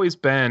 there's always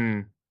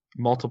been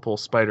multiple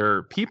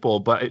Spider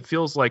people, but it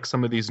feels like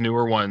some of these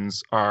newer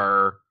ones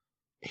are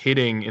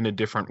hitting in a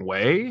different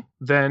way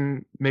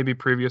than maybe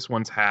previous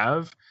ones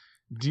have.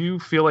 Do you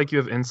feel like you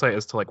have insight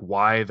as to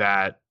why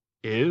that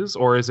is,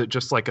 or is it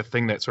just a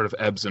thing that sort of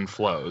ebbs and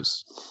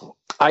flows?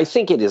 I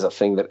think it is a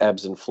thing that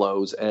ebbs and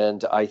flows,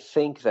 and I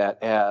think that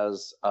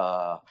as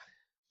a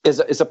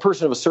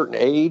person of a certain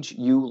age,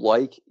 you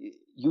like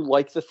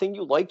the thing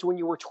you liked when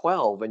you were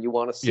 12, and you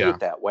want to see it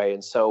that way.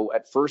 And so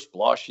at first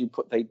blush,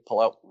 they pull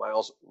out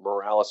Miles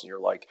Morales, and you're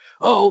like,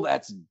 "Oh,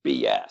 that's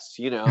BS."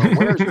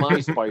 Where's my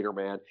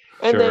Spider-Man?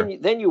 And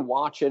then you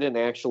watch it and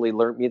actually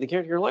meet the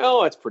character. You're like,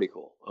 "Oh, that's pretty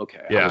cool.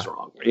 Okay, I was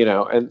wrong."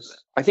 And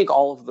I think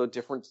all of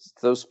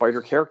those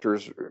Spider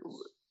characters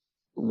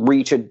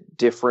reach a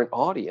different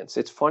audience.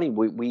 It's funny.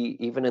 We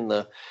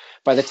even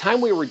by the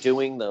time we were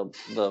doing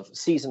the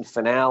season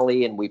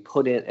finale, and we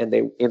put in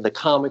the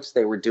comics,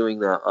 they were doing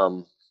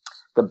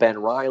the Ben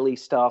Reilly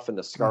stuff and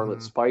the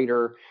Scarlet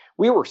Spider.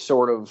 We were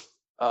sort of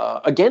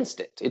against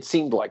it. It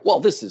seemed like,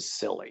 well, this is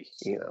silly,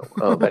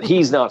 that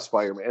he's not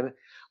Spider-Man.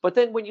 But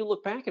then when you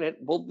look back at it,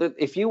 well,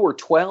 if you were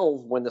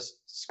 12 when the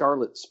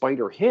Scarlet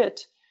Spider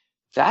hit,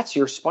 that's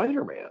your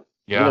Spider-Man.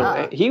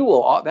 Yeah,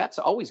 that's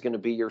always going to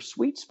be your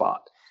sweet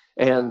spot.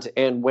 And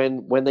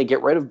when they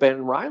get rid of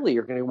Ben Reilly,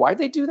 you're going, why'd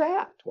they do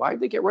that? Why'd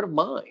they get rid of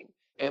mine?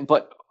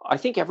 But I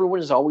think everyone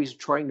is always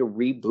trying to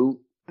reboot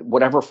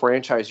whatever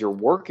franchise you're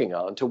working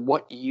on to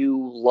what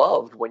you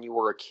loved when you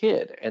were a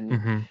kid.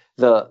 And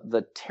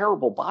the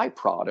terrible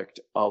byproduct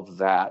of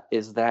that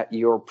is that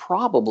you're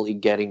probably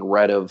getting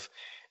rid of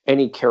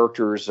any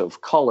characters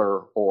of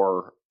color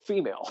or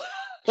female.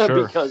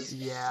 Because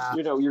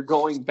you're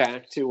going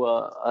back to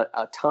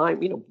a time,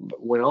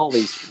 when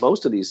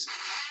most of these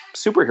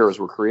superheroes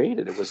were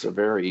created, it was a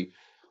very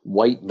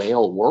white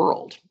male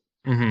world.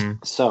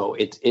 So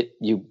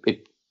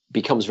it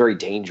becomes very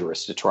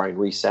dangerous to try and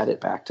reset it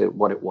back to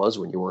what it was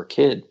when you were a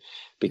kid,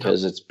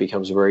 because it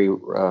becomes very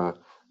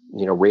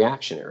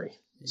reactionary.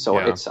 So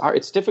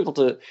it's difficult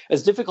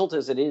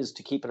as it is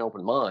to keep an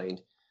open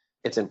mind.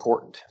 It's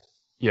important.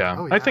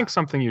 Yeah. I think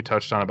something you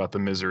touched on about the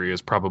misery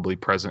is probably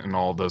present in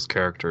all of those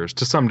characters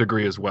to some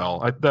degree as well.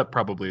 That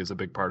probably is a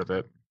big part of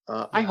it.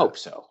 I hope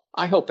so.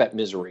 I hope that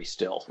misery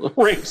still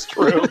rings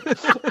true.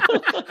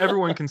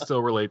 Everyone can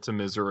still relate to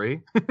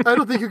misery. I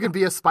don't think you can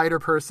be a spider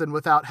person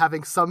without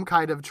having some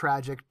kind of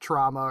tragic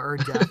trauma or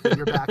death in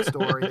your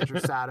backstory that you're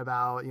sad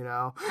about,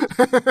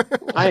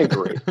 I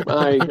agree.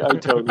 I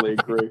totally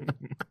agree.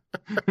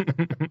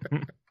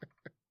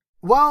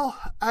 Well,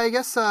 I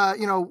guess,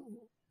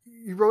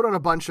 you wrote on a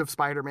bunch of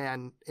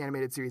Spider-Man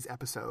animated series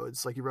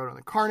episodes. You wrote on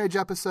the Carnage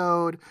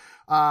episode.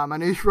 I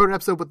know you wrote an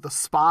episode with The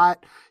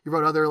Spot. You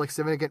wrote other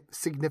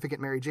significant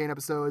Mary Jane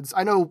episodes.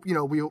 I know,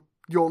 you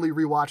only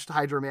rewatched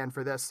Hydro Man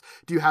for this.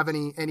 Do you have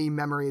any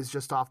memories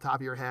just off the top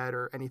of your head,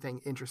 or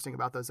anything interesting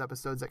about those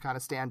episodes that kind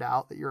of stand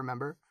out that you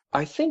remember?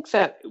 I think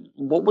that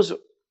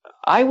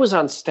I was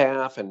on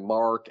staff, and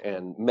Mark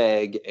and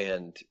Meg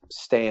and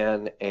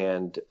Stan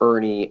and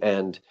Ernie,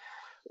 and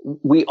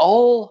we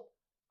all,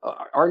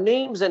 our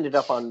names ended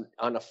up on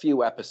a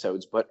few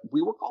episodes, but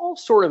we were all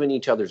sort of in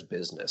each other's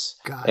business.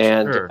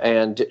 Gotcha.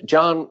 And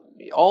John,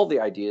 all the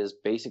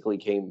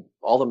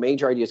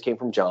major ideas came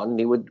from John, and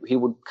he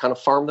would kind of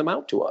farm them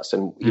out to us,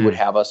 and he would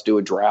have us do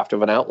a draft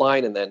of an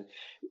outline, and then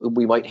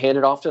we might hand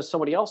it off to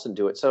somebody else and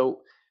do it. So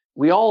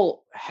we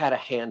all had a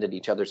hand in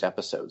each other's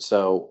episodes.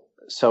 So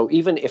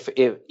even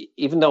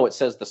even though it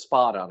says The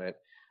Spot on it,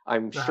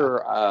 I'm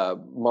sure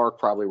Mark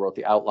probably wrote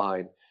the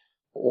outline,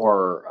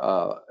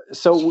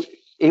 so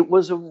it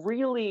was a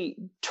really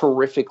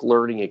terrific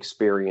learning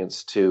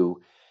experience to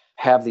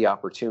have the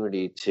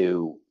opportunity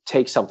to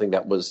take something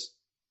that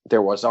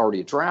there was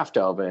already a draft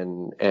of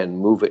and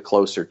move it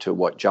closer to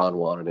what John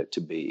wanted it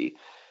to be.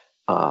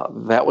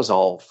 That was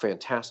all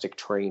fantastic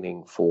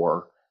training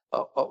for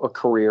a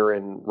career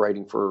in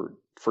writing for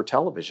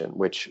television,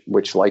 which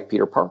like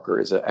Peter Parker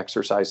is an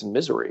exercise in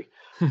misery.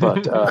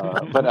 But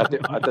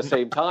at the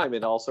same time,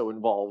 it also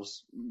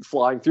involves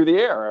flying through the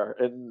air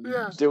and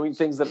doing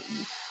things that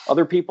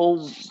other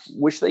people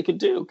wish they could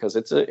do, because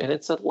it's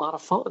a lot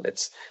of fun.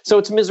 It's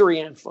misery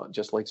and fun,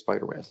 just like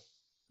Spider-Man.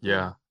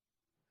 Yeah.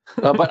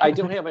 But I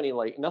don't have any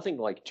nothing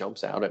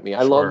jumps out at me.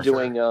 I love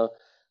doing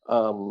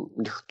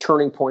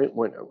Turning Point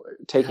when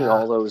taking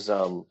all those.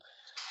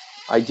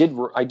 I do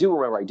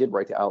remember I did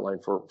write the outline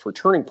for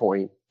Turning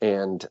Point,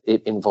 and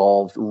it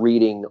involved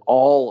reading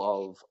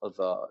all of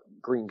the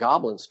Green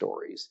Goblin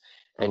stories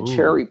and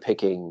cherry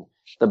picking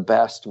the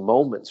best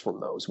moments from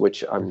those,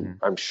 which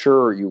I'm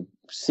sure you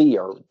see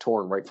are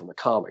torn right from the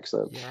comics.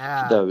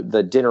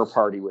 The dinner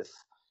party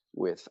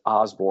with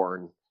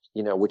Osborn,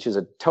 which is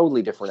a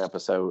totally different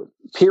episode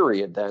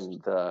period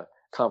than the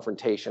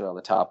confrontation on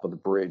the top of the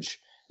bridge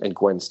and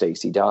Gwen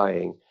Stacy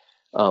dying.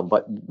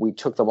 But we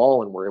took them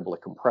all and were able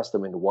to compress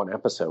them into one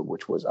episode,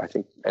 which was, I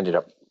think, ended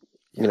up,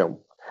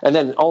 and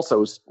then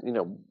also,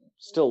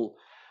 still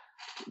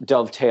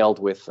dovetailed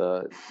with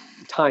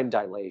time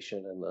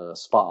dilation and the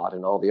spot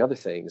and all the other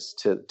things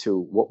to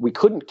what we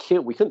couldn't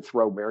kill. We couldn't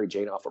throw Mary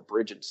Jane off a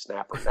bridge and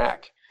snap her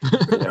neck,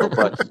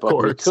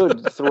 but we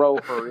could throw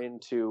her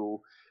into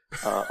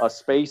a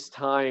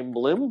space-time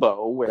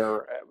limbo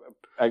where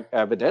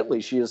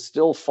evidently she is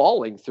still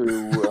falling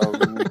through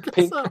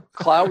pink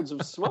clouds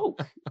of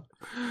smoke.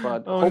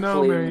 But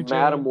hopefully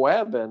Madam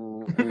Web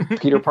and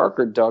Peter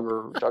Parker dug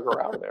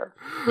her out of there.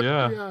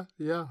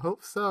 Yeah,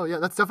 hope so. Yeah,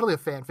 that's definitely a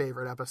fan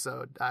favorite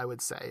episode, I would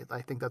say.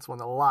 I think that's one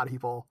that a lot of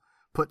people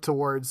put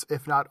towards,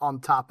 if not on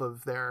top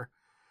of their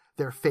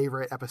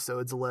favorite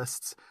episodes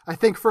lists. I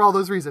think for all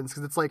those reasons,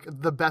 because it's like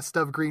the best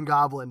of Green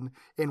Goblin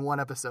in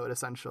one episode,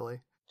 essentially.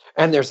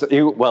 And there's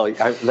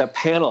that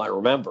panel I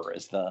remember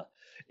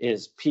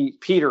is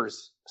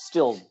Peter's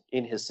still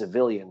in his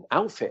civilian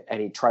outfit,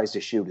 and he tries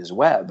to shoot his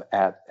web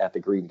at the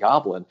Green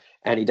Goblin,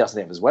 and he doesn't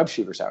have his web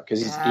shooters out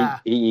because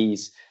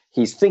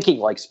he's thinking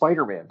like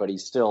Spider-Man, but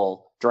he's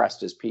still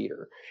dressed as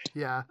Peter.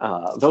 Yeah,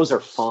 those are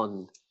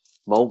fun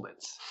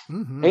moments.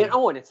 Mm-hmm.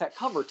 And it's that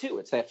cover too.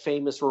 It's that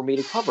famous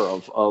Romita cover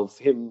of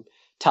him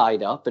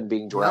tied up and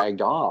being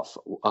dragged off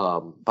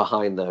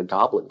behind the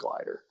Goblin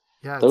glider.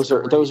 Yeah, those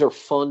are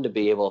fun to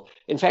be able.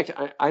 In fact,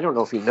 I don't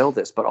know if you know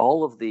this, but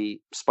all of the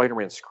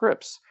Spider-Man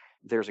scripts,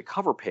 there's a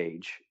cover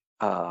page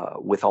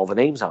with all the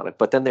names on it,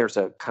 but then there's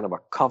a kind of a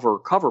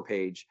cover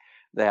page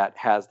that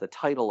has the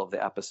title of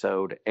the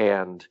episode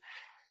and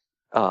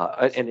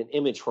an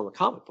image from a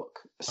comic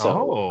book.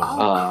 So,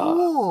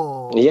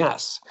 cool.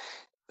 Yes.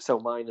 So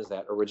mine is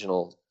that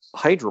original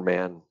Hydra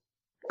Man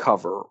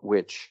cover,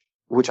 which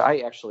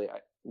I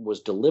was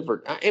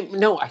delivered.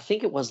 I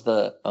think it was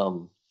the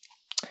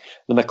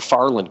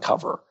McFarlane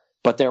cover.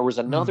 But there was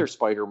another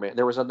Spider-Man.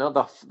 There was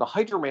the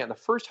Hydra Man. The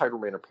first Hydra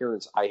Man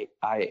appearance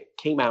I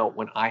came out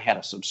when I had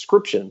a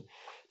subscription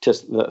to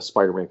the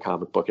Spider-Man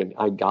comic book, and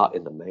I got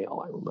in the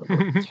mail. I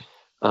remember.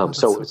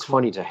 So it's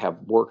funny to have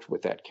worked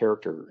with that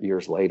character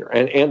years later,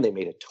 and they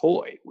made a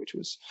toy, which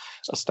was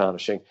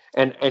astonishing.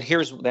 And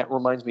that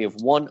reminds me of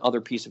one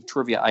other piece of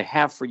trivia I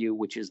have for you,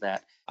 which is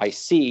that I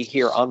see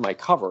here on my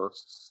cover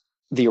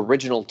the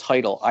original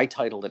title. I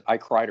titled it "I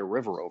Cried a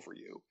River Over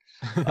You."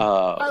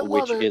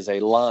 Which is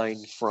a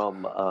line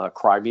from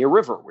Cry Me a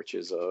River, which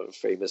is a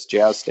famous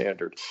jazz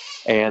standard.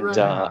 And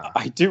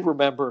I do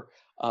remember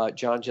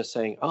John just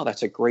saying, "Oh,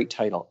 that's a great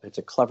title. It's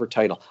a clever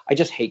title. I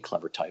just hate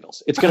clever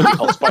titles. It's going to be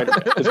called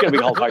Spider-Man. It's going to be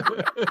called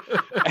Hyperman."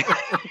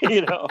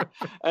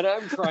 And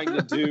I'm trying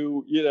to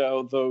do,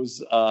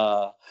 those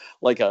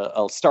like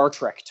a Star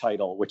Trek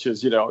title, which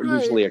is,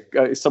 usually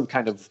some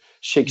kind of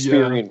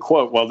Shakespearean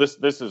quote. Well, this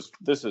is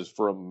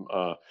from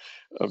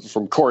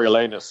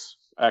Coriolanus.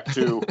 Act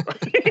 2.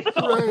 Right.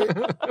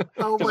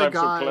 Oh my God!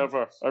 I'm so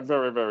clever. I'm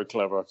very, very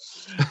clever,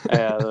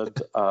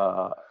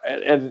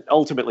 and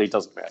ultimately it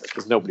doesn't matter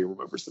because nobody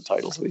remembers the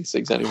titles of these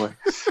things anyway.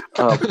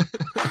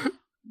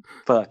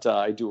 But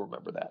I do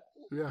remember that.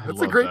 Yeah,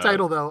 it's a great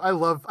title though. I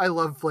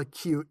love like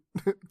cute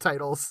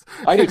titles.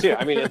 I do too.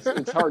 I mean,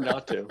 it's hard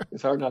not to.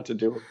 It's hard not to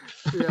do it.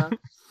 Yeah.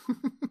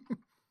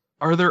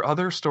 Are there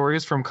other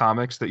stories from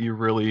comics that you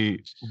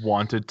really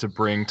wanted to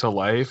bring to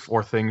life,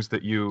 or things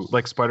that you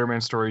like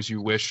Spider-Man stories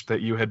you wish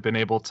that you had been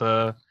able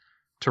to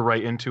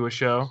write into a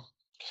show?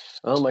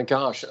 Oh my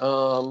gosh.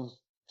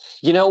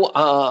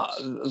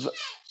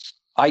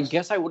 I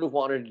guess I would have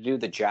wanted to do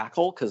the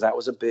Jackal because that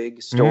was a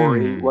big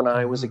story when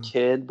I was a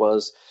kid.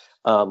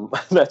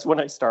 That's when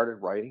I started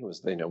writing.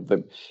 Was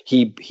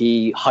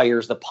he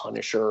hires the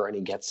Punisher and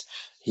he gets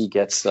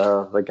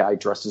the guy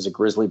dressed as a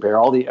grizzly bear,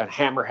 a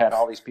Hammerhead,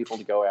 all these people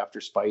to go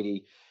after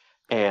Spidey,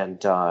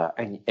 and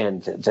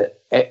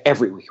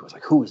every week it was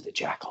like, who is the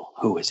Jackal?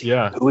 Who is he?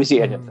 Yeah. Who is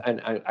he? And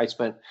I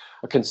spent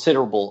a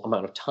considerable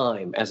amount of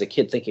time as a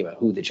kid thinking about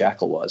who the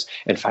Jackal was,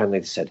 and finally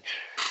they said,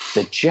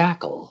 the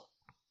Jackal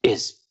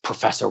is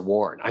Professor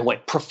Warren. I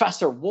went,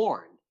 Professor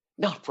Warren?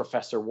 Not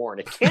Professor Warren.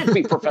 It can't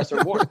be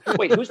Professor Warren.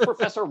 Wait, who's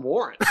Professor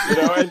Warren?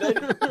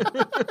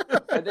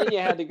 And then you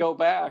had to go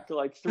back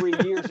like 3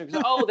 years and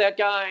go, oh, that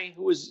guy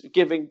who was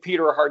giving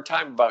Peter a hard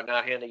time about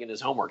not handing in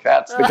his homework.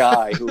 That's the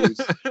guy who's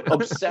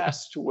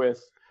obsessed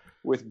with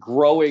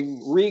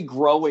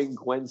regrowing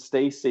Gwen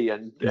Stacy,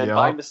 and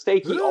by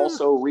mistake he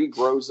also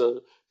regrows a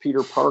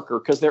Peter Parker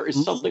because there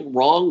is something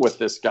wrong with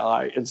this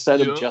guy.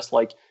 Instead of just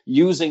like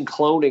using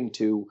cloning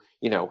to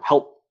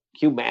help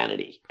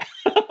humanity.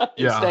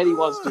 Instead, he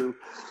wants to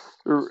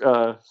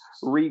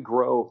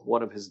regrow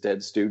one of his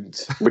dead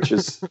students, which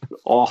is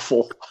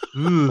awful.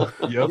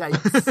 Yep.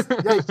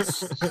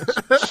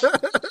 Yikes.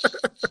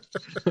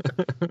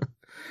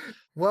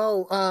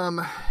 Well,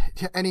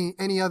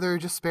 any other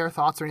just spare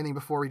thoughts or anything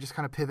before we just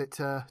kind of pivot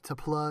to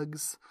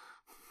plugs?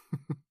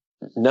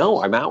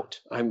 No, I'm out.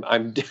 I'm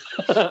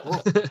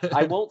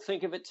I won't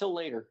think of it till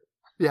later.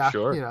 Yeah,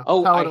 sure.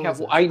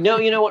 I know.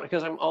 You know what?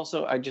 Because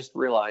I just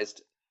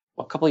realized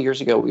a couple of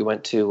years ago we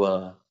went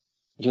to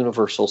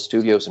Universal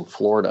Studios in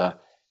Florida,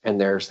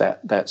 and there's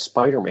that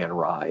Spider-Man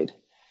ride,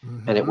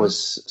 and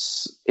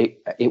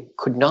it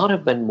could not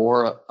have been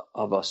more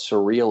of a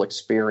surreal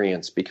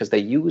experience because they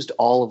used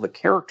all of the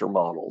character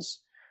models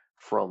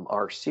from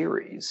our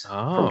series,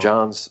 from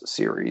John's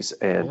series,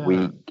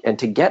 and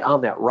to get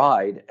on that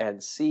ride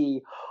and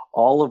see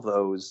all of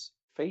those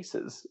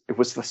faces, it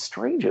was the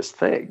strangest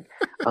thing.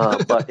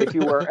 But if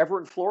you were ever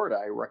in Florida,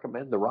 I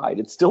recommend the ride.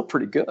 It's still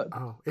pretty good.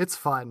 Oh, it's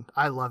fun.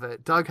 I love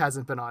it. Doug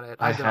hasn't been on it.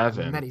 I've been on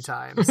it many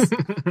times.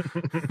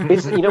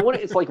 You know what?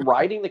 It's like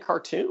riding the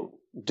cartoon.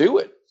 Do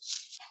it.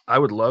 I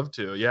would love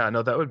to. Yeah,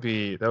 no, that would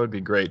be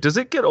great. Does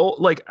it get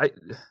old? Like, I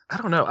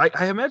don't know.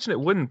 I imagine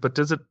it wouldn't, but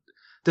does it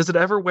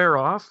ever wear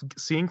off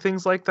seeing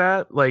things like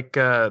that? Like,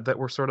 that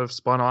were sort of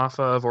spun off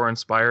of or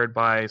inspired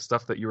by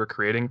stuff that you were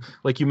creating?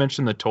 Like you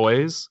mentioned the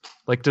toys.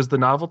 Like, does the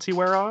novelty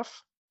wear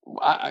off?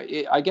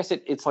 I guess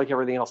it's like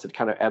everything else. It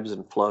kind of ebbs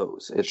and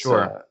flows. It's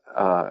sure.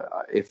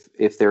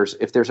 If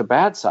there's a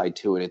bad side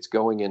to it, it's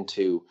going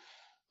into,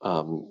 I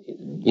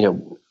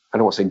don't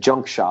want to say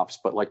junk shops,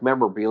 but like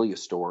memorabilia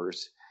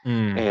stores.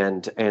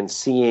 And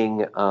seeing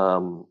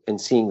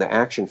the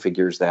action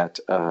figures that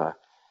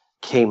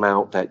came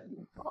out that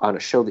on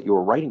a show that you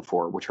were writing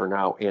for, which are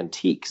now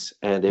antiques.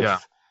 And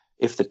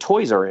if the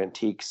toys are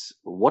antiques,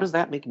 what does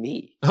that make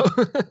me?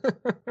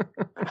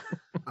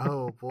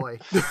 Oh boy.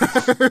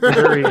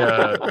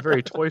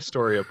 Very Toy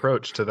Story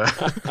approach to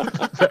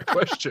that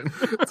question.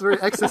 It's a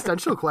very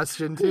existential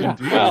question too. Yeah.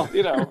 Well,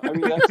 I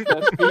mean,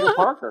 that's Peter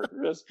Parker.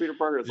 That's Peter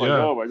Parker. It's like,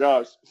 oh my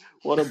gosh,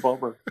 what a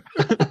bummer.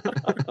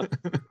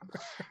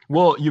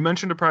 Well, you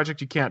mentioned a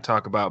project you can't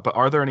talk about, but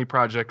are there any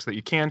projects that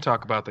you can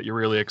talk about that you're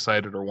really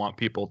excited or want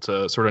people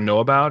to sort of know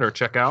about or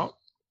check out?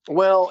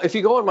 Well, if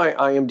you go on my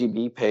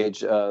IMDb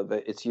page,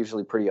 it's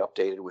usually pretty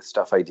updated with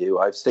stuff I do.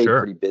 I've stayed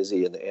pretty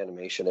busy in the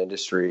animation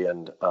industry,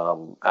 and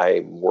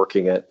I'm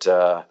working at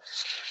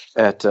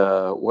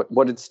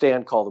what did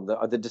Stan call them,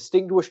 the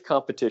distinguished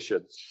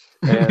competition,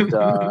 and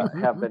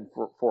have been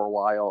for a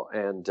while.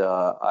 And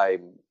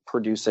I'm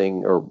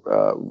producing,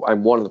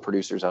 I'm one of the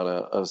producers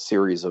on a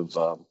series of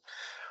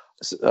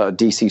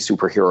DC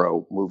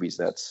superhero movies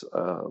that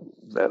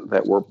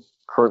we're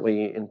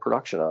currently in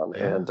production on,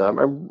 and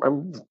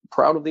I'm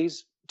proud of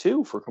these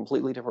too for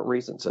completely different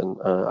reasons, and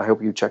I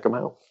hope you check them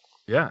out.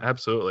 Yeah,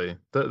 absolutely.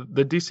 The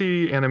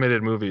DC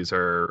animated movies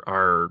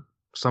are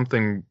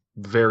something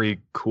very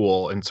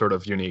cool and sort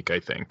of unique.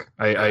 I think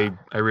I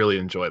really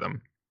enjoy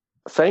them.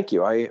 Thank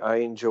you. I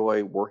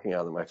enjoy working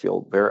on them. I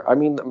feel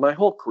my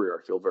whole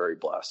career I feel very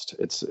blessed.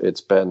 It's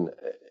an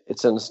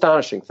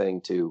astonishing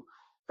thing to.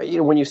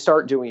 When you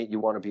start doing it, you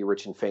want to be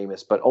rich and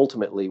famous, but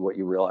ultimately what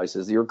you realize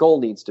is your goal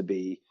needs to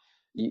be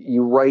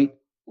you write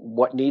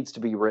what needs to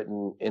be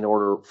written in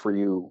order for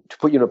you to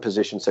put you in a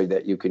position so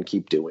that you can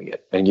keep doing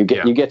it, and you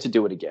get to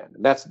do it again.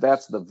 And that's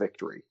the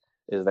victory,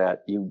 is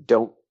that you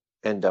don't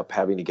end up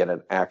having to get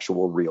an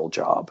actual real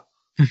job.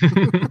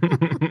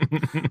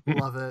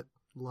 Love it.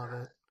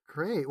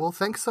 Great. Well,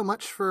 thanks so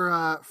much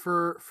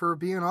for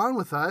being on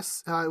with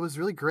us. It was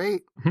really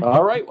great.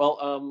 All right.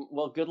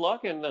 Well, good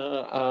luck, and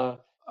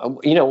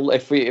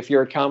if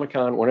you're at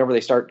Comic-Con, whenever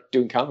they start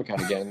doing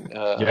Comic-Con again,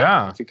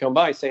 if you come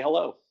by, say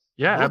hello.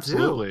 Yeah,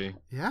 absolutely.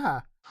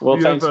 Yeah. Well,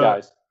 thanks,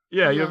 guys.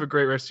 Yeah, you have a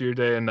great rest of your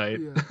day and night.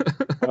 Yeah.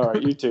 All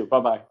right, you too.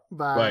 Bye-bye.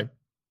 Bye.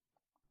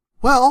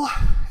 Well,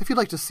 if you'd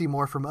like to see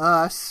more from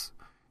us,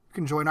 you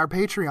can join our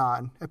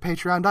Patreon at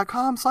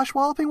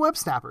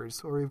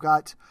patreon.com/wallopingwebsnappers, where we've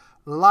got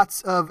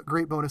lots of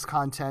great bonus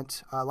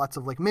content, lots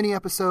of mini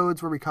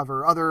episodes where we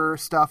cover other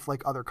stuff,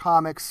 like other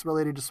comics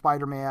related to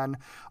Spider-Man,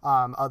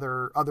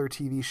 other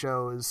TV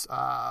shows,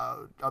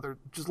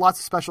 just lots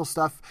of special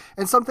stuff,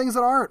 and some things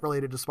that aren't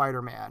related to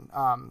Spider-Man.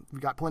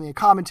 We've got plenty of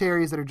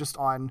commentaries that are just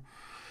on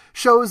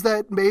shows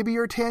that maybe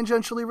are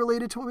tangentially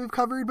related to what we've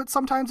covered, but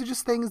sometimes it's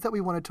just things that we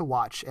wanted to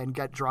watch and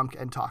get drunk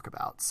and talk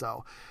about.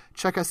 So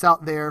check us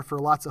out there for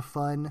lots of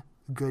fun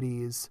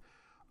goodies.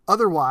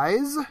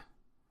 Otherwise,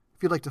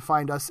 if you'd like to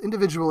find us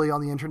individually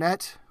on the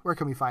internet, where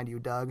can we find you,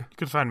 Doug? You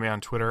can find me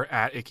on Twitter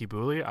at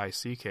IckyBooley,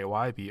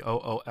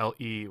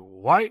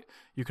 ICKYBOOLEY.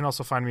 You can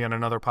also find me on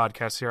another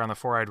podcast here on the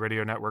Four Eyed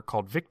Radio Network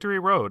called Victory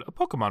Road, a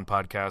Pokemon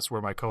podcast where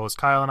my co-host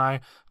Kyle and I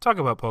talk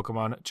about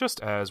Pokemon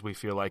just as we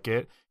feel like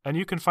it. And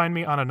you can find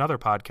me on another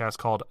podcast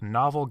called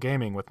Novel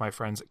Gaming with my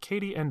friends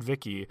Katie and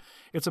Vicky.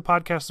 It's a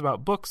podcast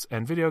about books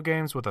and video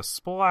games with a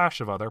splash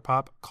of other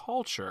pop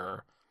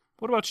culture.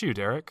 What about you,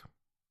 Derek?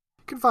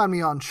 You can find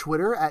me on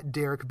Twitter at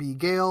Derek B.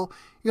 Gale.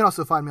 You can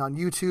also find me on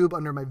YouTube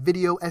under my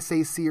video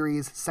essay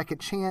series, Second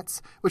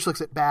Chance, which looks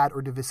at bad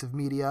or divisive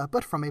media,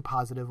 but from a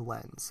positive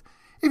lens.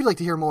 If you'd like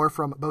to hear more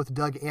from both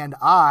Doug and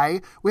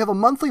I, we have a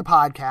monthly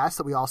podcast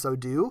that we also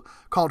do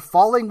called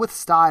Falling with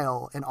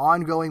Style, an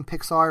ongoing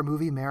Pixar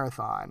movie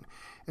marathon.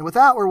 And with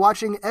that, we're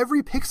watching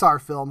every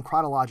Pixar film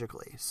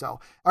chronologically. So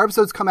our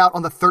episodes come out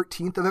on the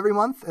 13th of every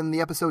month, and the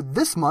episode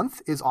this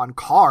month is on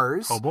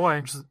Cars. Oh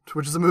boy.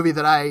 Which is a movie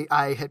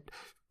that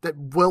that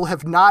will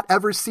have not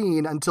ever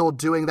seen until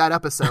doing that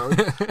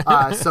episode.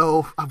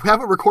 So we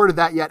haven't recorded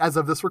that yet as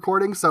of this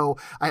recording, so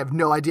I have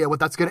no idea what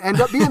that's going to end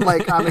up being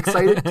like. I'm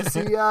excited to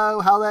see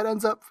how that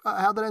ends up.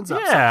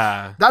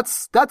 Yeah.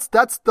 So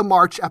that's the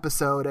March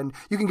episode, and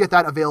you can get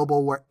that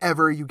available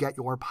wherever you get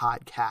your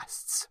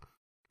podcasts.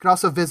 You can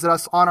also visit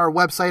us on our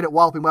website at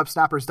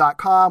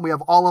wallopingwebsnappers.com. We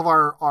have all of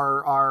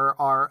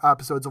our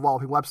episodes of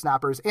Walloping Web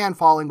Snappers and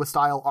Falling with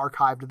Style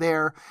archived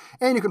there.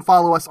 And you can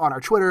follow us on our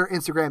Twitter,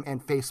 Instagram,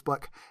 and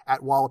Facebook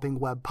at Walloping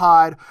Web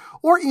Pod,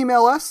 or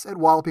email us at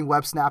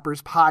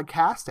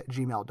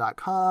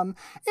wallopingwebsnapperspodcast@gmail.com.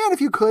 And if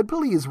you could,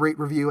 please rate,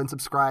 review, and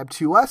subscribe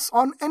to us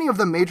on any of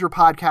the major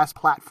podcast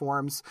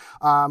platforms,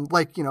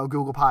 like,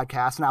 Google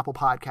Podcasts and Apple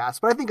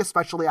Podcasts. But I think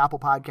especially Apple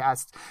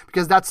Podcasts,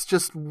 because that's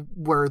just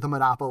where the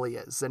monopoly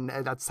is, and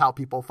that's how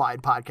people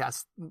find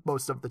podcasts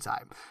most of the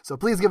time. So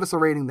please give us a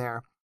rating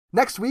there.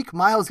 Next week,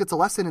 Miles gets a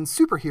lesson in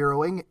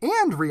superheroing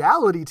and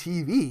reality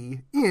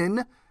TV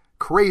in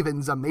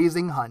Kraven's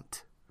Amazing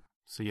Hunt.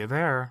 See you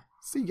there.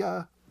 See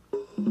ya.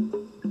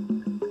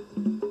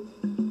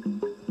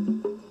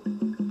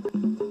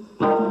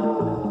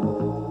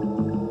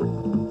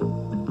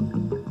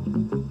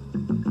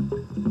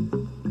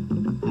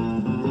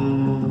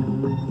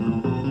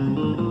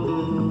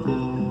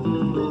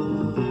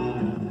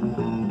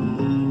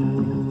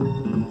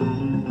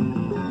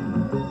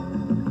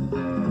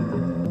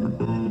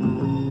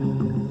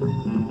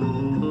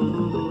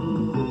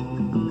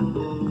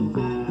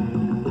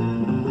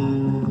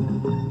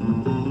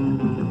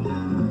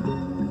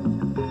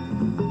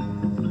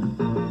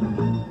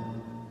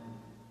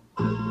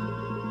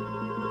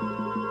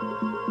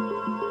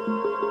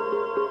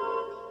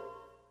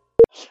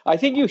 I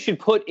think you should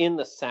put in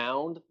the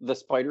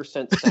spider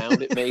sense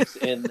sound it makes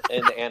in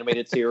the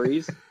animated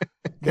series.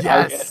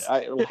 Yes.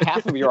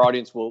 Half of your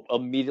audience will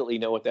immediately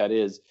know what that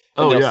is.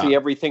 And they'll see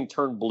everything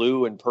turn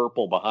blue and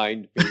purple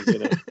behind me.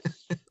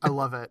 I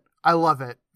love it.